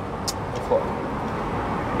啊，不错。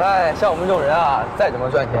哎，像我们这种人啊，再怎么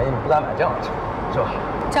赚钱也不敢买这样的车，是吧？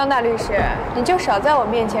张大律师，你就少在我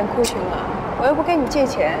面前哭穷了，我又不跟你借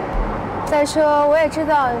钱。再说，我也知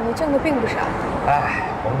道你挣的并不少。哎，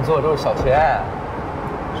我们做的都是小钱。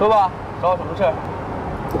说吧，找我什么事儿？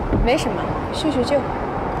没什么，叙叙旧。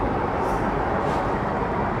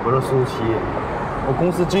我说苏琪，我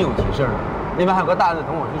公司真有急事呢，那边还有个大案子等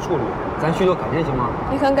我去处理，咱叙旧改天行吗？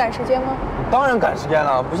你很赶时间吗？当然赶时间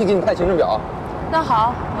了，不信给你看行程表。那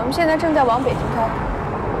好，我们现在正在往北京开。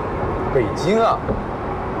北京啊？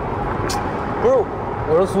不是，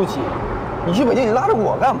我说苏琪，你去北京你拉着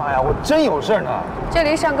我干嘛呀？我真有事呢。这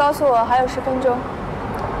离上高速还有10分钟。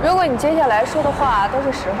如果你接下来说的话都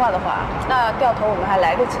是实话的话，那掉头我们还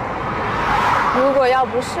来得及。如果要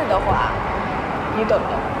不是的话，你懂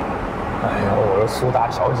的。哎呀，我说苏大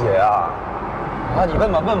小姐呀，那你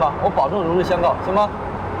问吧问吧，我保证如实相告，行吗？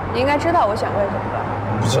你应该知道我想问什么吧？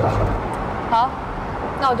不知道。好，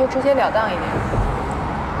那我就直截了当一点。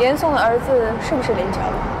严宋的儿子是不是林乔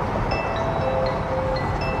的？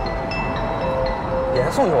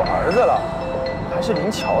严宋有儿子了，还是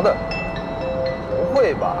林乔的？不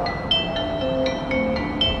会吧？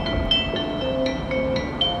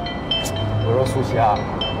我说苏琪啊，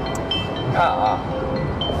你看啊，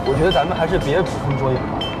我觉得咱们还是别捕风捉影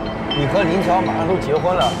了。你和林乔马上都结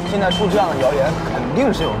婚了，现在出这样的谣言，肯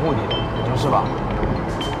定是有目的的，你说是吧？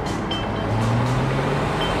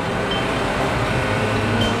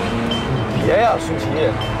你别呀，舒淇，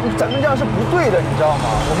咱们这样是不对的，你知道吗？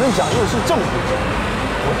我们讲究的是正规，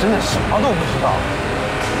我真的什么都不知道。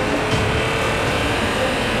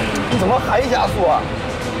你怎么还加速啊？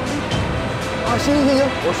啊，行，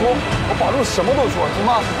我保证什么都说，行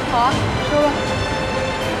吗？好啊，说吧。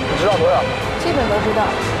你知道多少？基本都知道。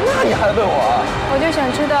那你还问我啊？我就想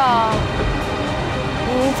知道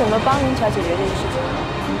你怎么帮林乔解决这个事情。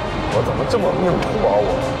我怎么这么命苦啊我？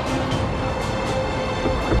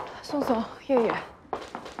宋宋、月月、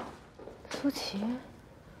苏琪，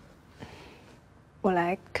我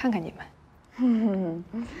来看看你们。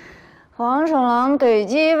黄鼠狼怼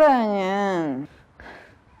鸡吧您！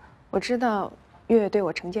我知道月月对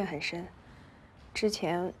我成见很深，之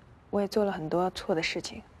前我也做了很多错的事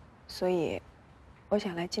情，所以我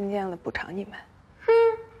想来尽量的补偿你们。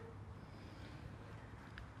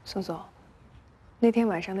宋总，那天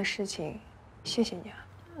晚上的事情，谢谢你啊。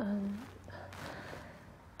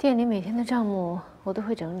店里每天的账目我都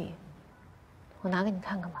会整理，我拿给你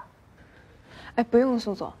看看吧。哎，不用，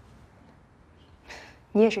宋总。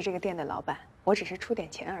你也是这个店的老板，我只是出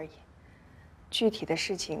点钱而已。具体的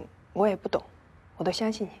事情我也不懂，我都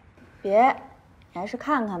相信你。别，你还是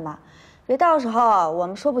看看吧，别到时候我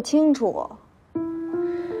们说不清楚。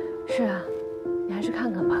是啊，你还是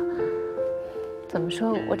看看吧。怎么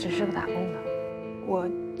说，我只是个打工的。我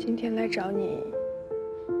今天来找你，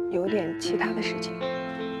有点其他的事情，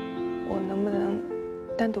我能不能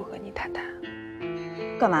单独和你谈谈？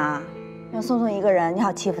干嘛？让宋宋一个人，你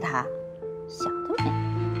好欺负他？想得美！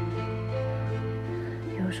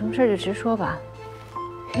有什么事就直说吧，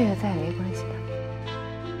月月在也没关系的。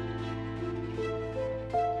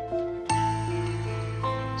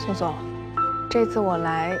宋总，这次我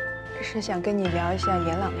来是想跟你聊一下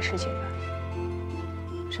严朗的事情的。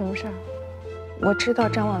什么事儿？我知道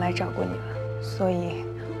张望来找过你了，所以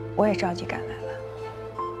我也着急赶来了。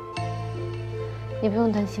你不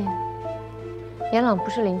用担心，严朗不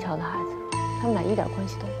是林乔的孩子，他们俩一点关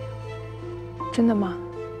系都没有。真的吗？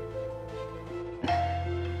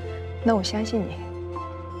那我相信你。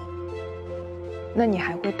那你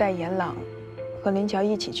还会带严朗和林乔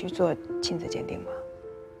一起去做亲子鉴定吗？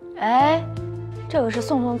哎，这个是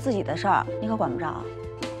宋宋自己的事儿，你可管不着。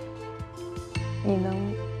你能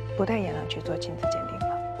不带严朗去做亲子鉴定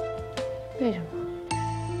吗？为什么？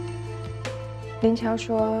林乔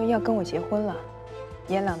说要跟我结婚了，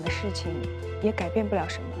严朗的事情也改变不了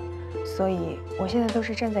什么。所以，我现在都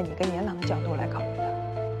是站在你跟严朗的角度来考虑的。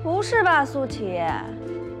不是吧，苏琪？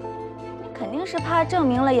肯定是怕证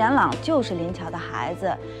明了严朗就是林乔的孩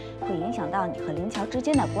子，会影响到你和林乔之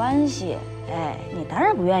间的关系。哎，你当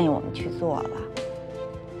然不愿意我们去做了。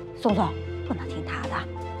宋宋，不能听他的，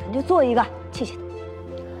咱就做一个，气气他。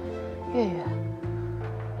月月，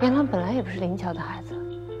严朗本来也不是林乔的孩子，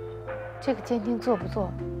这个鉴定做不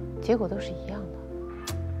做，结果都是一样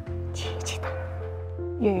的。气气他。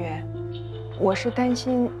月月，我是担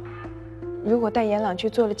心，如果带严朗去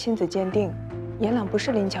做了亲子鉴定，严朗不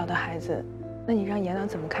是林乔的孩子，那你让严朗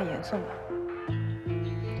怎么看严宋啊？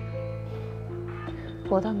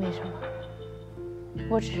我倒没什么，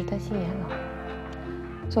我只是担心严朗。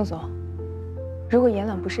宋宋，如果严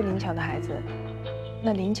朗不是林乔的孩子，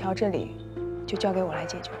那林乔这里就交给我来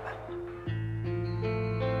解决吧。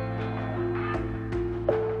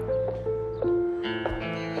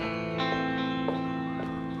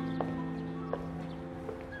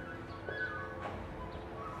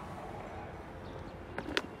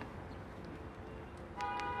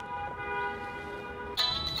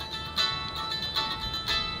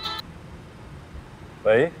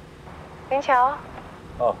喂，林乔。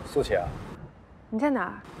哦，苏琪啊，你在哪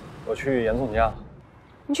儿？我去严宋家。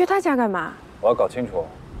你去他家干嘛？我要搞清楚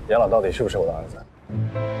严朗到底是不是我的儿子。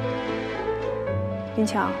林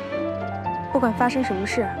乔，不管发生什么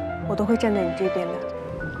事，我都会站在你这边的。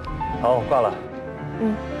好，我挂了。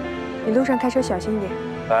嗯，你路上开车小心一点。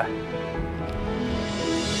来。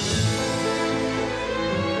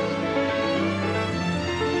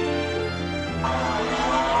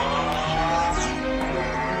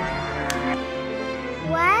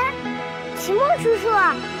秦梦叔叔，好，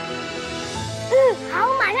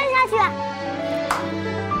我马上下去。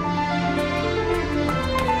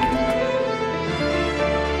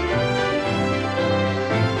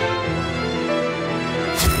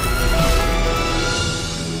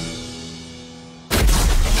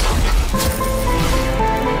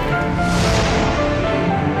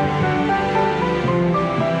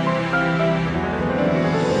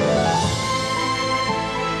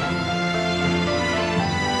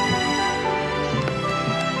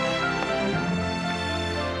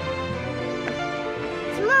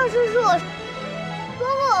叔叔说过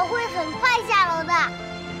我会很快下楼的。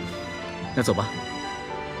那走吧。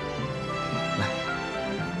来。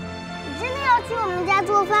你真的要去我们家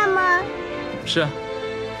做饭吗？是啊。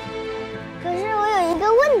可是我有一个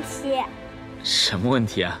问题。什么问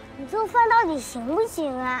题啊？你做饭到底行不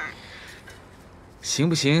行啊？行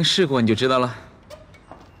不行？试过你就知道了。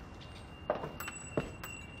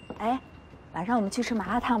哎，晚上我们去吃麻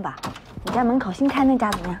辣烫吧。你家门口新开那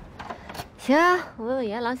家怎么样？行啊，我问问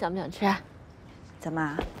严朗想不想吃啊？怎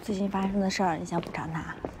么，最近发生的事儿你想补偿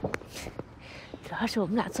他？主要是我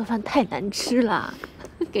们俩做饭太难吃了，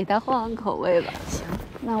给他换换口味吧。行，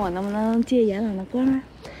那我能不能借严朗的光啊？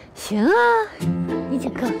行啊，你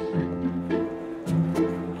请客。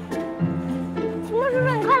秦梦叔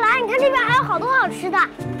叔，你快来，你看这边还有好多好吃的。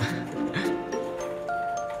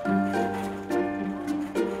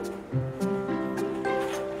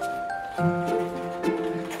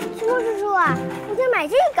我想买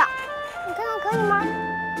这个，你看看可以吗？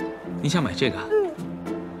你想买这个？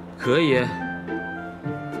可以。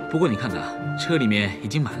不过你看看，车里面已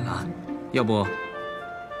经满了，要不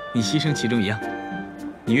你牺牲其中一样，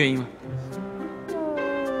你愿意吗？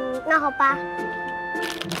那好吧。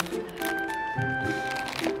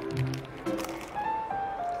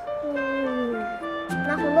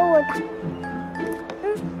拿红豆味的。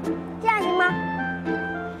这样行吗？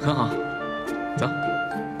很好，走。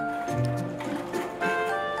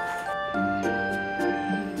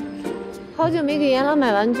好久没给严朗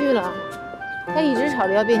买玩具了，他一直吵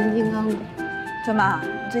着要变形金刚的。怎么，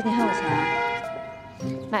你最近很有钱啊？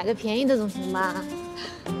买个便宜的总行吧？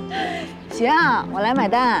行，我来买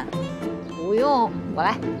单。不用，我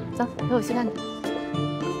来。走，陪我去看看。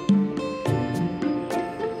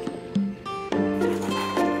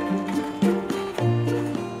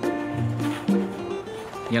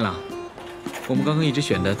严朗，我们刚刚一直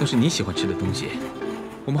选的都是你喜欢吃的东西，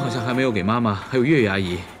我们好像还没有给妈妈还有月月阿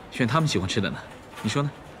姨选他们喜欢吃的呢，你说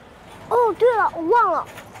呢？哦，对了，我忘了，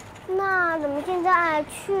那咱们现在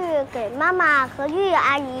去给妈妈和月月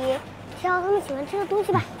阿姨挑他们喜欢吃的东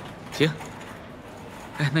西吧。行。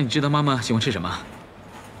哎，那你知道妈妈喜欢吃什么？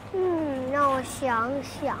让我想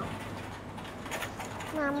想。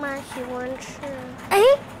妈妈喜欢吃，哎，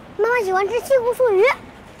妈妈喜欢吃西湖醋鱼。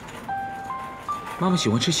妈妈喜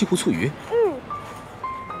欢吃西湖醋鱼。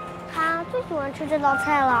她最喜欢吃这道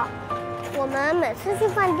菜了。我们每次去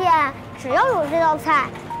饭店，只要有这道菜，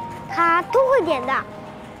她都会点的。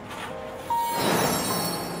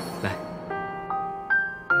来，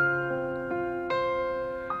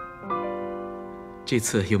这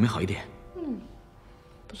次有没有好一点？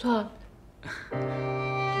不错。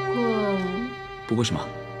不过什么？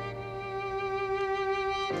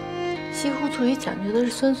西湖醋鱼讲究的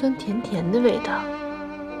是酸酸甜甜的味道，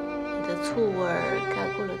你的醋味儿盖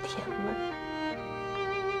过了甜味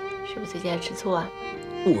儿，是不是最近爱吃醋啊？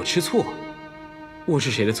我吃醋？我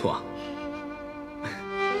是谁的醋啊？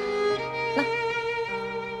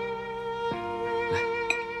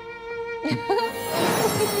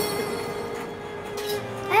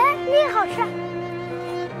哎，你也好吃。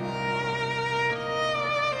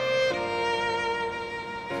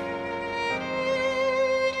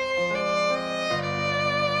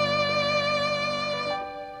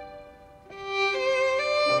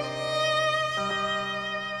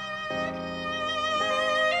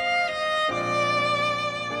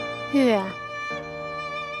月月，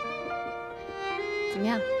怎么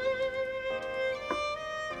样？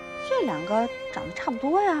这两个长得差不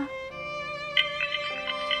多呀。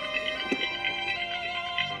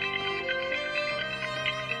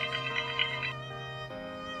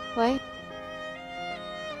喂。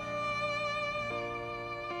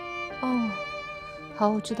哦，好，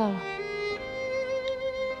我知道了。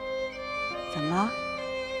怎么了？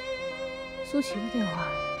苏琪的电话。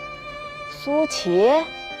苏琪？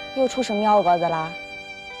又出什么幺蛾子了？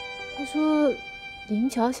他说，林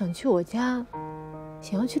乔想去我家，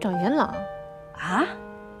想要去找严朗。啊？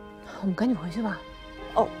我们赶紧回去吧。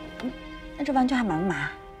哦，那这玩具还买不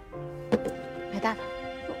买？买大的。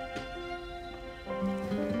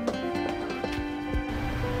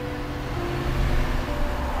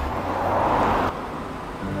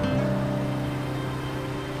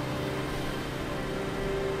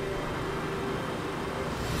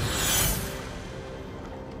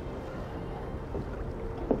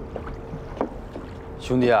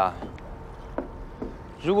兄弟啊，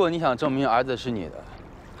如果你想证明儿子是你的，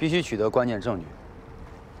必须取得关键证据。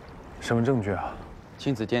什么证据啊？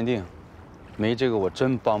亲子鉴定，没这个我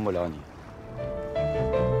真帮不了你。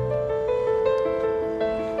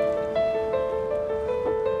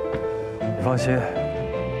你放心，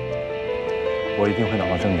我一定会拿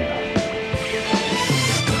到证据的。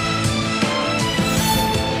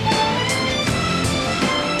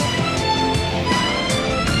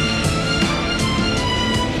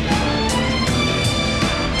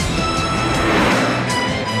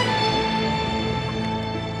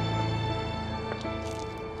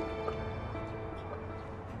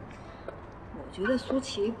我觉得苏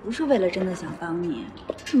琪不是为了真的想帮你，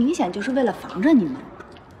这明显就是为了防着你们。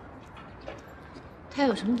他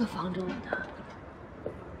有什么可防着我的？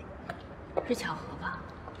是巧合吧？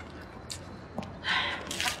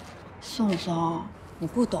宋宋，你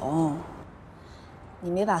不懂。你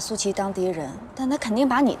没把苏琪当敌人，但他肯定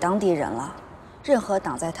把你当敌人了。任何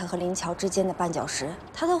挡在他和林乔之间的绊脚石，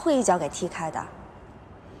他都会一脚给踢开的。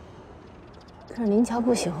可是林乔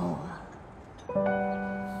不喜欢我啊。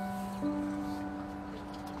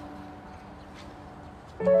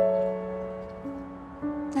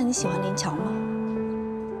那你喜欢林乔吗？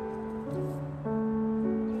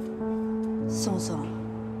宋宋，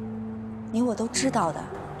你我都知道的。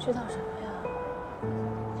知道什么呀？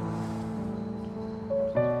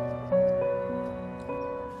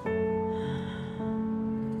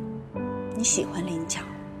你喜欢林乔，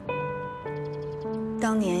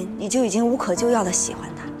当年你就已经无可救药的喜欢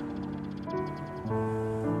他，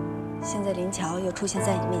现在林乔又出现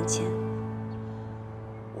在你面前，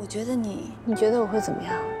我觉得你觉得我会怎么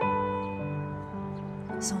样？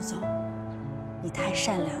宋宋，你太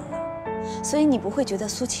善良了，所以你不会觉得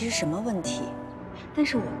苏琪是什么问题。但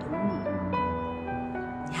是我懂你，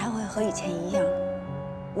你还会和以前一样，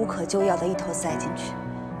无可救药的一头栽进去。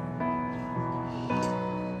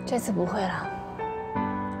这次不会了，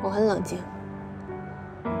我很冷静。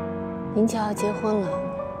林乔要结婚了，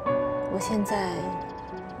我现在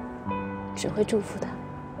只会祝福他。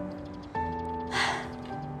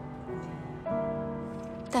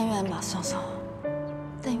但愿吧，宋宋，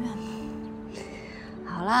但愿吧。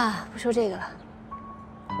好啦，不说这个了，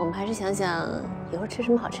我们还是想想一会儿吃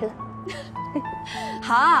什么好吃的。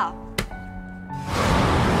好。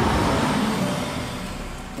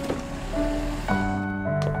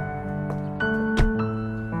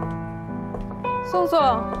宋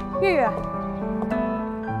宋，月月，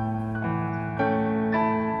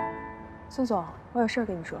宋宋，我有事儿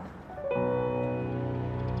跟你说。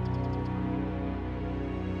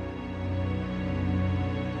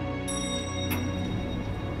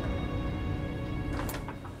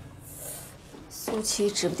苏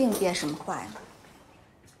琪指不定变什么坏呢。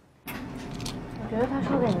我觉得他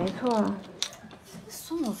说的也没错。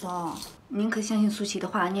宋宋，宁可相信苏琪的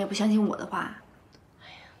话，你也不相信我的话。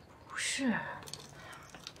不是。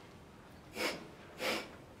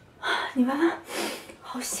你闻闻，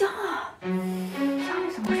好香啊！香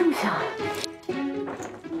里怎么这么香？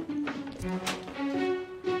天哪，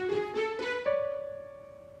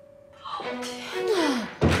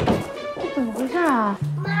怎么回事啊？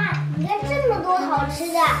妈，你看这么多好吃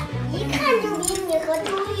的，一看就比你和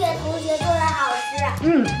周月同学做的好吃。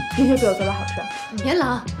的确比我做的好吃。元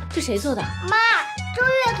朗，这谁做的？妈，周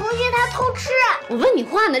月同学他偷吃。我问你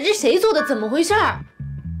话呢，这谁做的？怎么回事？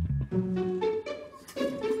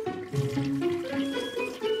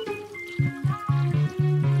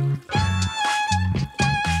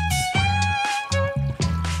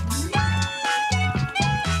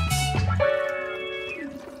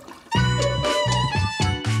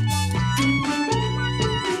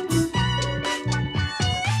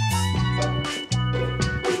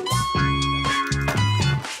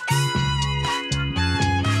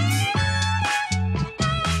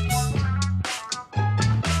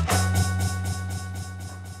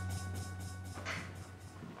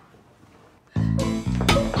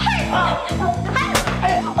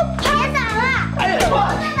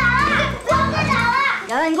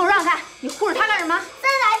你给我让开！你护着他干什么？再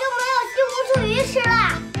打就没有西湖醋鱼吃了。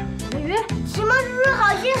什么鱼？启蒙叔叔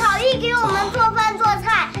好心好意给我们做饭做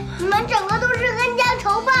菜，你们整个都是恩将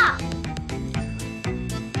仇报。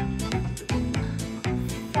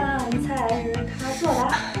饭菜是他做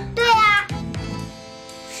的？对呀，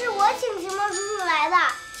是我请启蒙叔叔来的。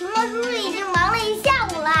启蒙叔叔已经忙了一下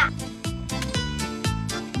午了。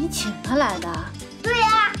你请他来的？对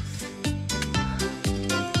呀。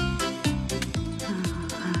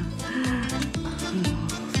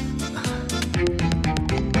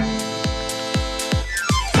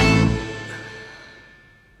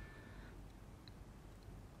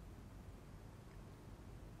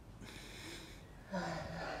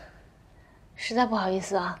实在不好意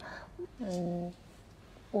思啊，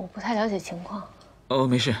我不太了解情况。哦，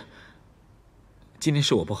没事。今天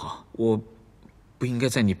是我不好，我不应该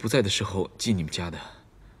在你不在的时候进你们家的，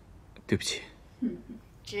对不起。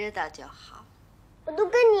知道就好。我都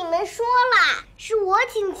跟你们说了，是我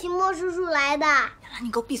请期末叔叔来的。雅兰，你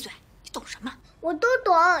给我闭嘴！你懂什么？我都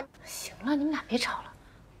懂。行了，你们俩别吵了。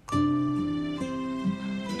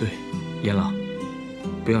对，严朗，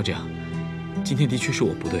不要这样。今天的确是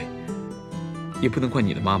我不对。也不能怪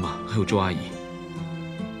你的妈妈，还有周阿姨。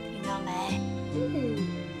听到没？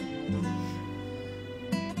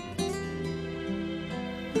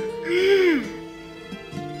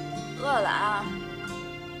饿了啊！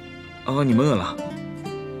哦，你们饿了？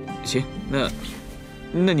行，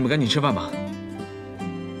那你们赶紧吃饭吧。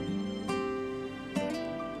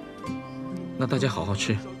那大家好好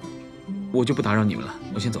吃，我就不打扰你们了，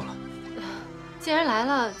我先走了。既然来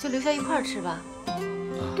了，就留下一块儿吃吧。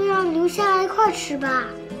对啊，留下来一块吃吧。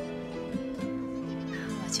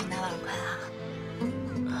我去拿碗筷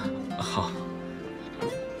啊。好。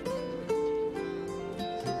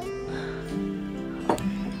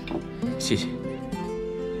谢谢。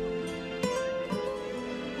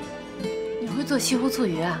你会做西湖醋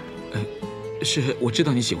鱼啊？是，我知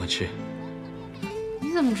道你喜欢吃。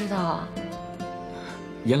你怎么知道啊？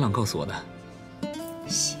严朗告诉我的。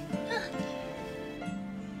行啊。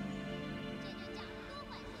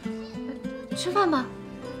吃饭吧。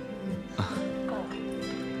啊。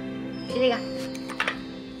吃这个。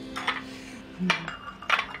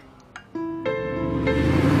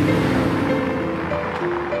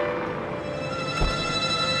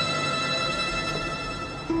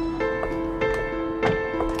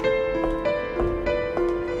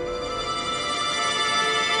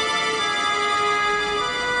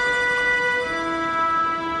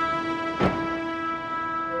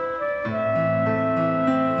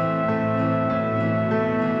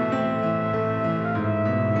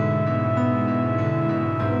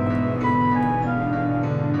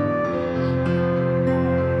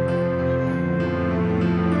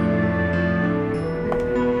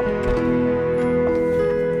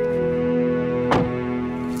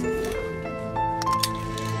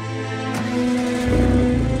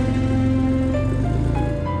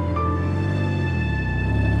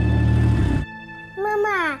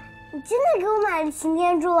擎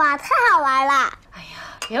天柱啊，太好玩了！哎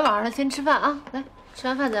呀，别玩了，先吃饭啊！来，吃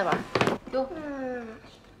完饭再玩。哟，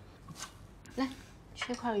来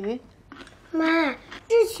吃一块鱼。妈，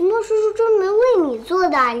这是期末叔叔专门为你做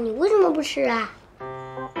的，你为什么不吃啊？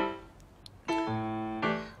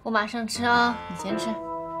我马上吃啊，你先吃。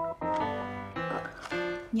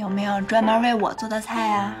你有没有专门为我做的菜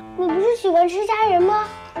啊？你不是喜欢吃虾仁吗？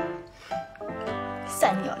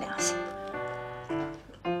算你有良心。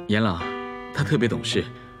严朗。他特别懂事，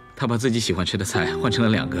他把自己喜欢吃的菜换成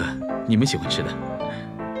了2个你们喜欢吃的。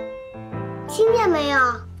听见没有？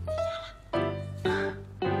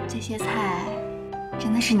这些菜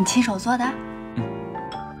真的是你亲手做的？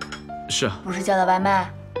是啊。不是叫的外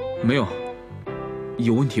卖？没有。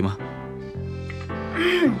有问题吗？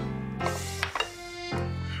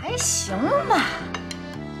还行吧。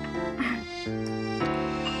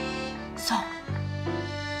宋，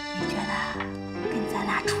你觉得跟咱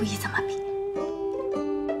俩厨艺怎么比？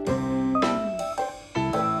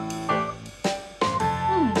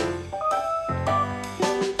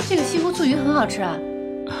这个西湖醋鱼很好吃啊。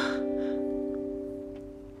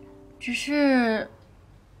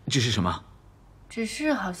只是什么？只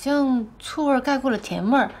是好像醋味盖过了甜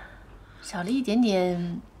味儿，少了一点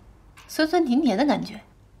点酸酸甜甜的感觉。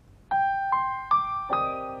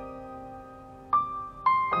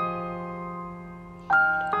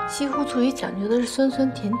西湖醋鱼讲究的是酸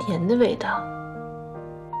酸甜甜的味道，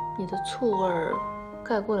你的醋味儿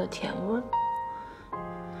盖过了甜味儿。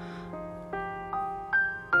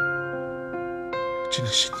真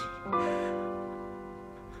的是你，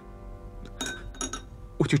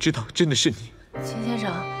我就知道真的是你。秦先生，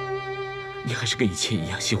你还是跟以前一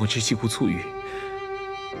样喜欢吃西湖醋鱼，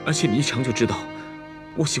而且你一尝就知道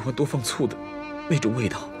我喜欢多放醋的那种味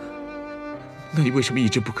道。那你为什么一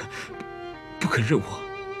直不肯认我？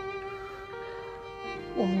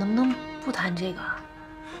我们能不能不谈这个啊？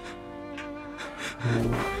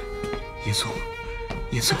严嵩，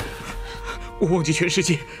严嵩，我忘记全世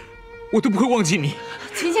界，我都不会忘记你。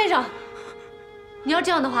秦先生，你要这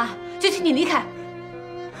样的话，就请你离开。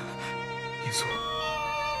严嵩，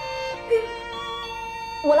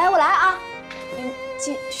我来啊！你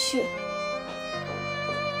继续。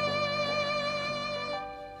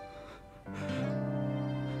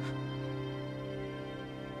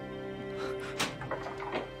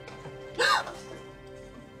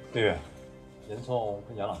丽月，严嵩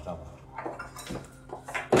跟杨朗在吗？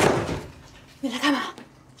你来干嘛？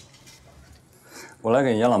我来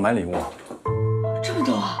给杨朗买礼物。这么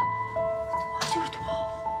多啊！多就是多，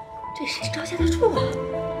这谁招架得住啊？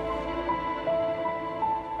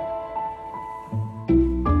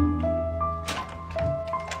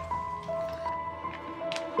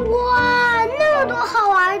哇，那么多好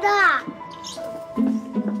玩的！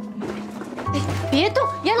哎，别动，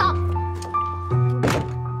严朗。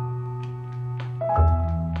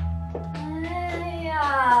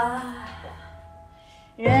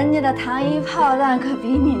人家的糖衣炮弹可比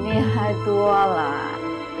你厉害多了。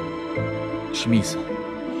什么意思？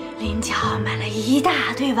林巧买了一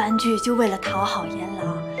大堆玩具，就为了讨好严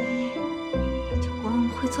朗。你就光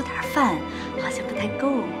会做点饭，好像不太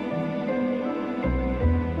够。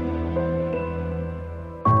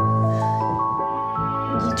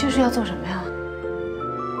你这是要做什么呀？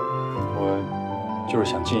我就是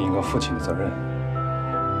想尽一个父亲的责任。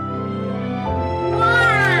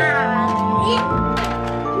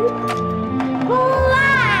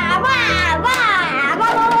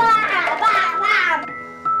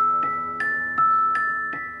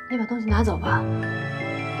你把东西拿走吧，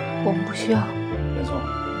我们不需要。严嵩，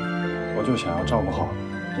我就想要照顾好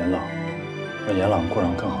严朗，让严朗过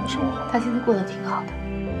上更好的生活环境。他现在过得挺好的。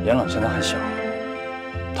严朗现在还小，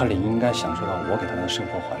他理应该享受到我给他的生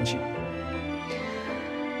活环境。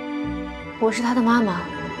我是他的妈妈，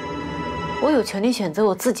我有权利选择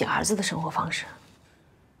我自己儿子的生活方式。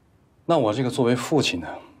那我这个作为父亲呢，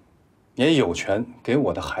也有权给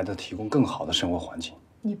我的孩子提供更好的生活环境。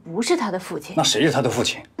你不是他的父亲。那谁是他的父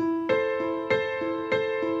亲？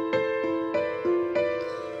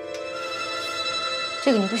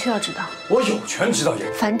这个你不需要知道。我有权知道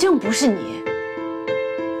严。反正不是你。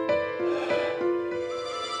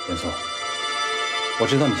严嵩，我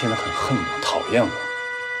知道你现在很恨我、讨厌我，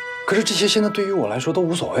可是这些现在对于我来说都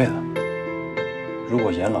无所谓了。如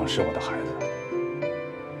果严朗是我的孩子，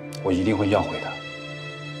我一定会要回他，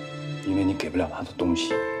因为你给不了他的东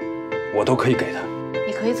西，我都可以给他。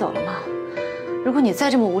你可以走了吗？如果你再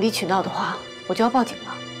这么无理取闹的话，我就要报警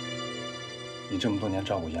了。你这么多年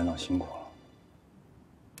照顾严朗辛苦了，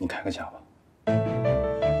你开个价吧。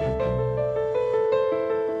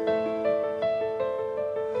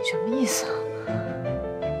你什么意思啊？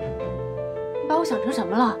你把我想成什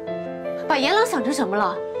么了？把严朗想成什么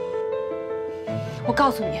了？我告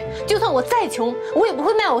诉你，就算我再穷，我也不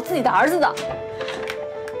会卖我自己的儿子的。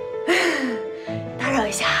打扰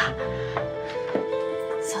一下，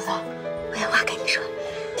嫂嫂，我有话跟你说。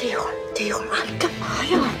这一会儿啊，你干嘛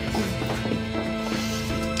呀？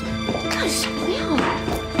干什么呀？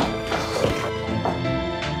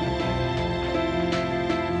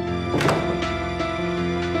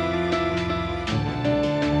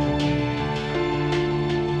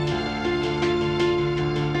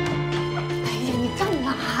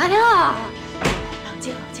冷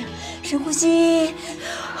静，深呼吸，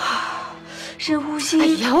深呼吸。哎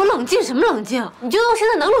呀，我冷静什么冷静？你觉得我现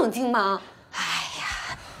在能冷静吗？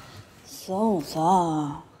松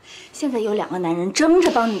松，现在有2个男人争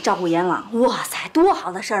着帮你照顾严朗，哇塞，多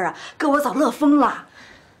好的事儿啊！哥我早乐疯了。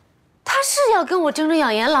他是要跟我争着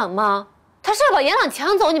养严朗吗？他是要把严朗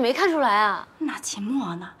抢走，你没看出来啊？那秦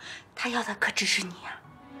墨呢？他要的可只是你呀！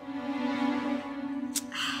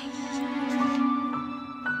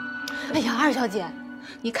哎呀，二小姐，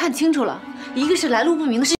你看清楚了，一个是来路不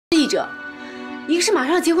明的失忆者，一个是马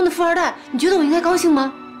上要结婚的富二代，你觉得我应该高兴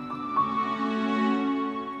吗？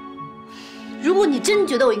如果你真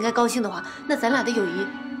觉得我应该高兴的话，那咱俩的友谊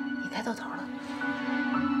也该到头了。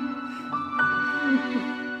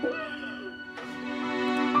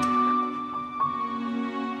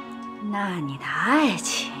那你的爱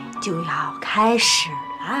情就要开始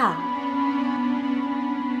啦。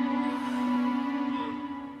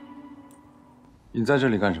你在这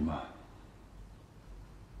里干什么？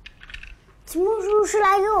秦墨叔叔是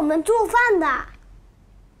来给我们做饭的。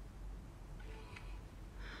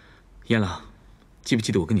严朗，记不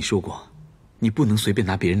记得我跟你说过，你不能随便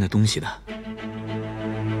拿别人的东西的。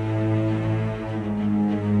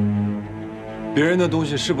别人的东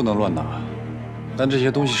西是不能乱拿，但这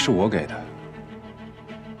些东西是我给的，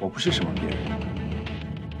我不是什么别人，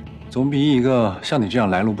总比一个像你这样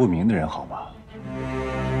来路不明的人好吧？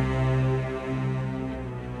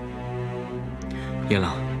严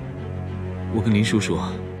朗，我跟林叔叔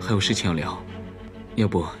还有事情要聊，要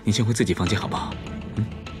不你先回自己房间好不好？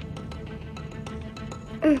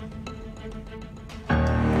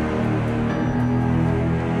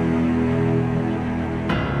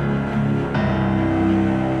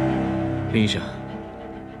林医生，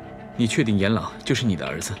你确定严朗就是你的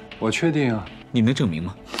儿子？我确定啊。你能证明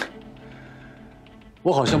吗？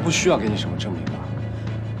我好像不需要给你什么证明吧？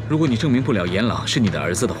如果你证明不了严朗是你的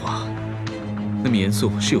儿子的话，那么严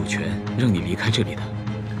肃是有权让你离开这里的。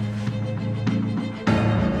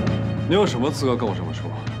你有什么资格跟我这么说？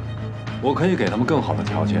我可以给他们更好的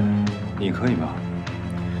条件，你可以吗？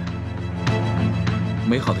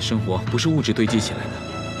美好的生活不是物质堆积起来的，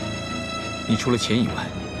你除了钱以外，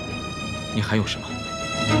你还有什么？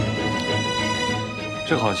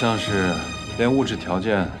这好像是连物质条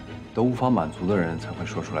件都无法满足的人才会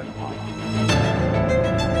说出来的话吧？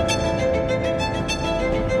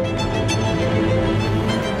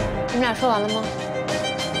你们俩说完了吗？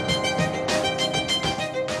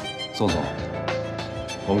宋总，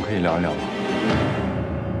我们可以聊一聊吗？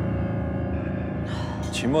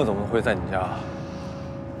秦墨怎么会在你家？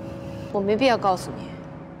我没必要告诉你。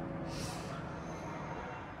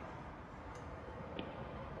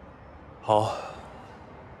好，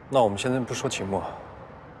那我们现在不说秦墨，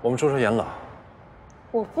我们说说严朗。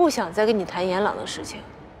我不想再跟你谈严朗的事情，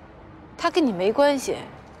他跟你没关系。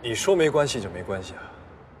你说没关系就没关系啊？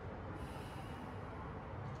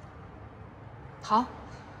好，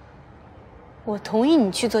我同意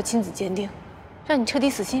你去做亲子鉴定，让你彻底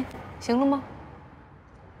死心，行了吗？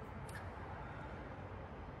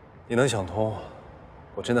你能想通，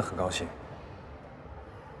我真的很高兴。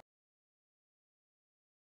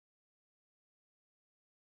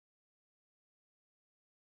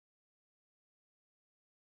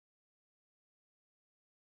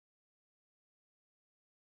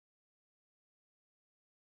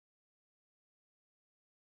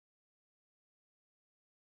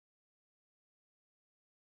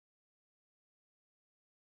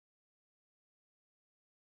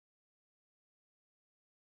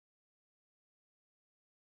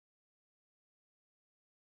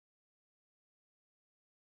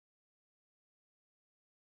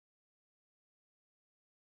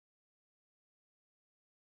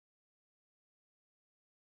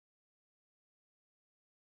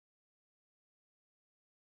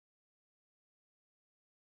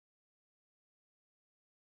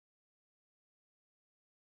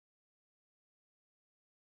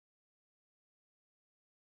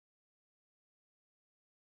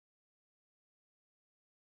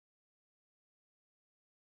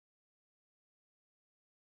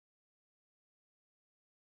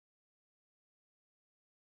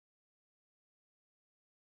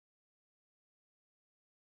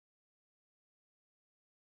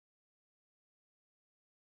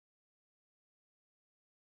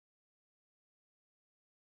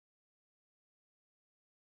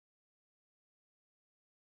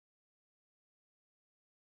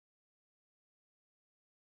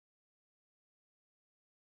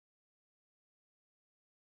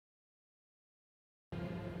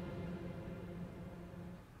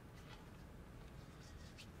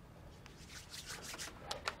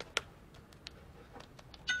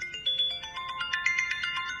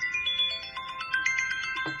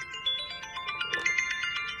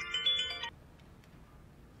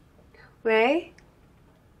喂，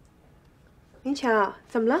林巧，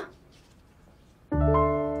怎么了？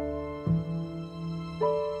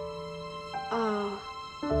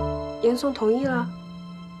严嵩同意了。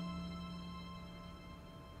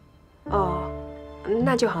哦，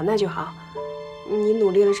那就好，那就好。你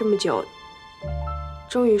努力了这么久，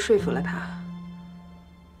终于说服了他。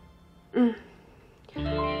嗯，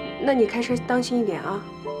那你开车当心一点啊。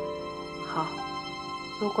好，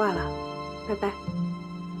那我挂了，拜拜。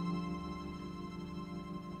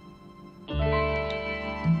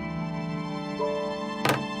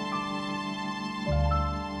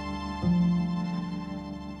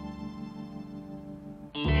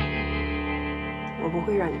我不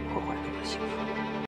会让你破坏我的幸福。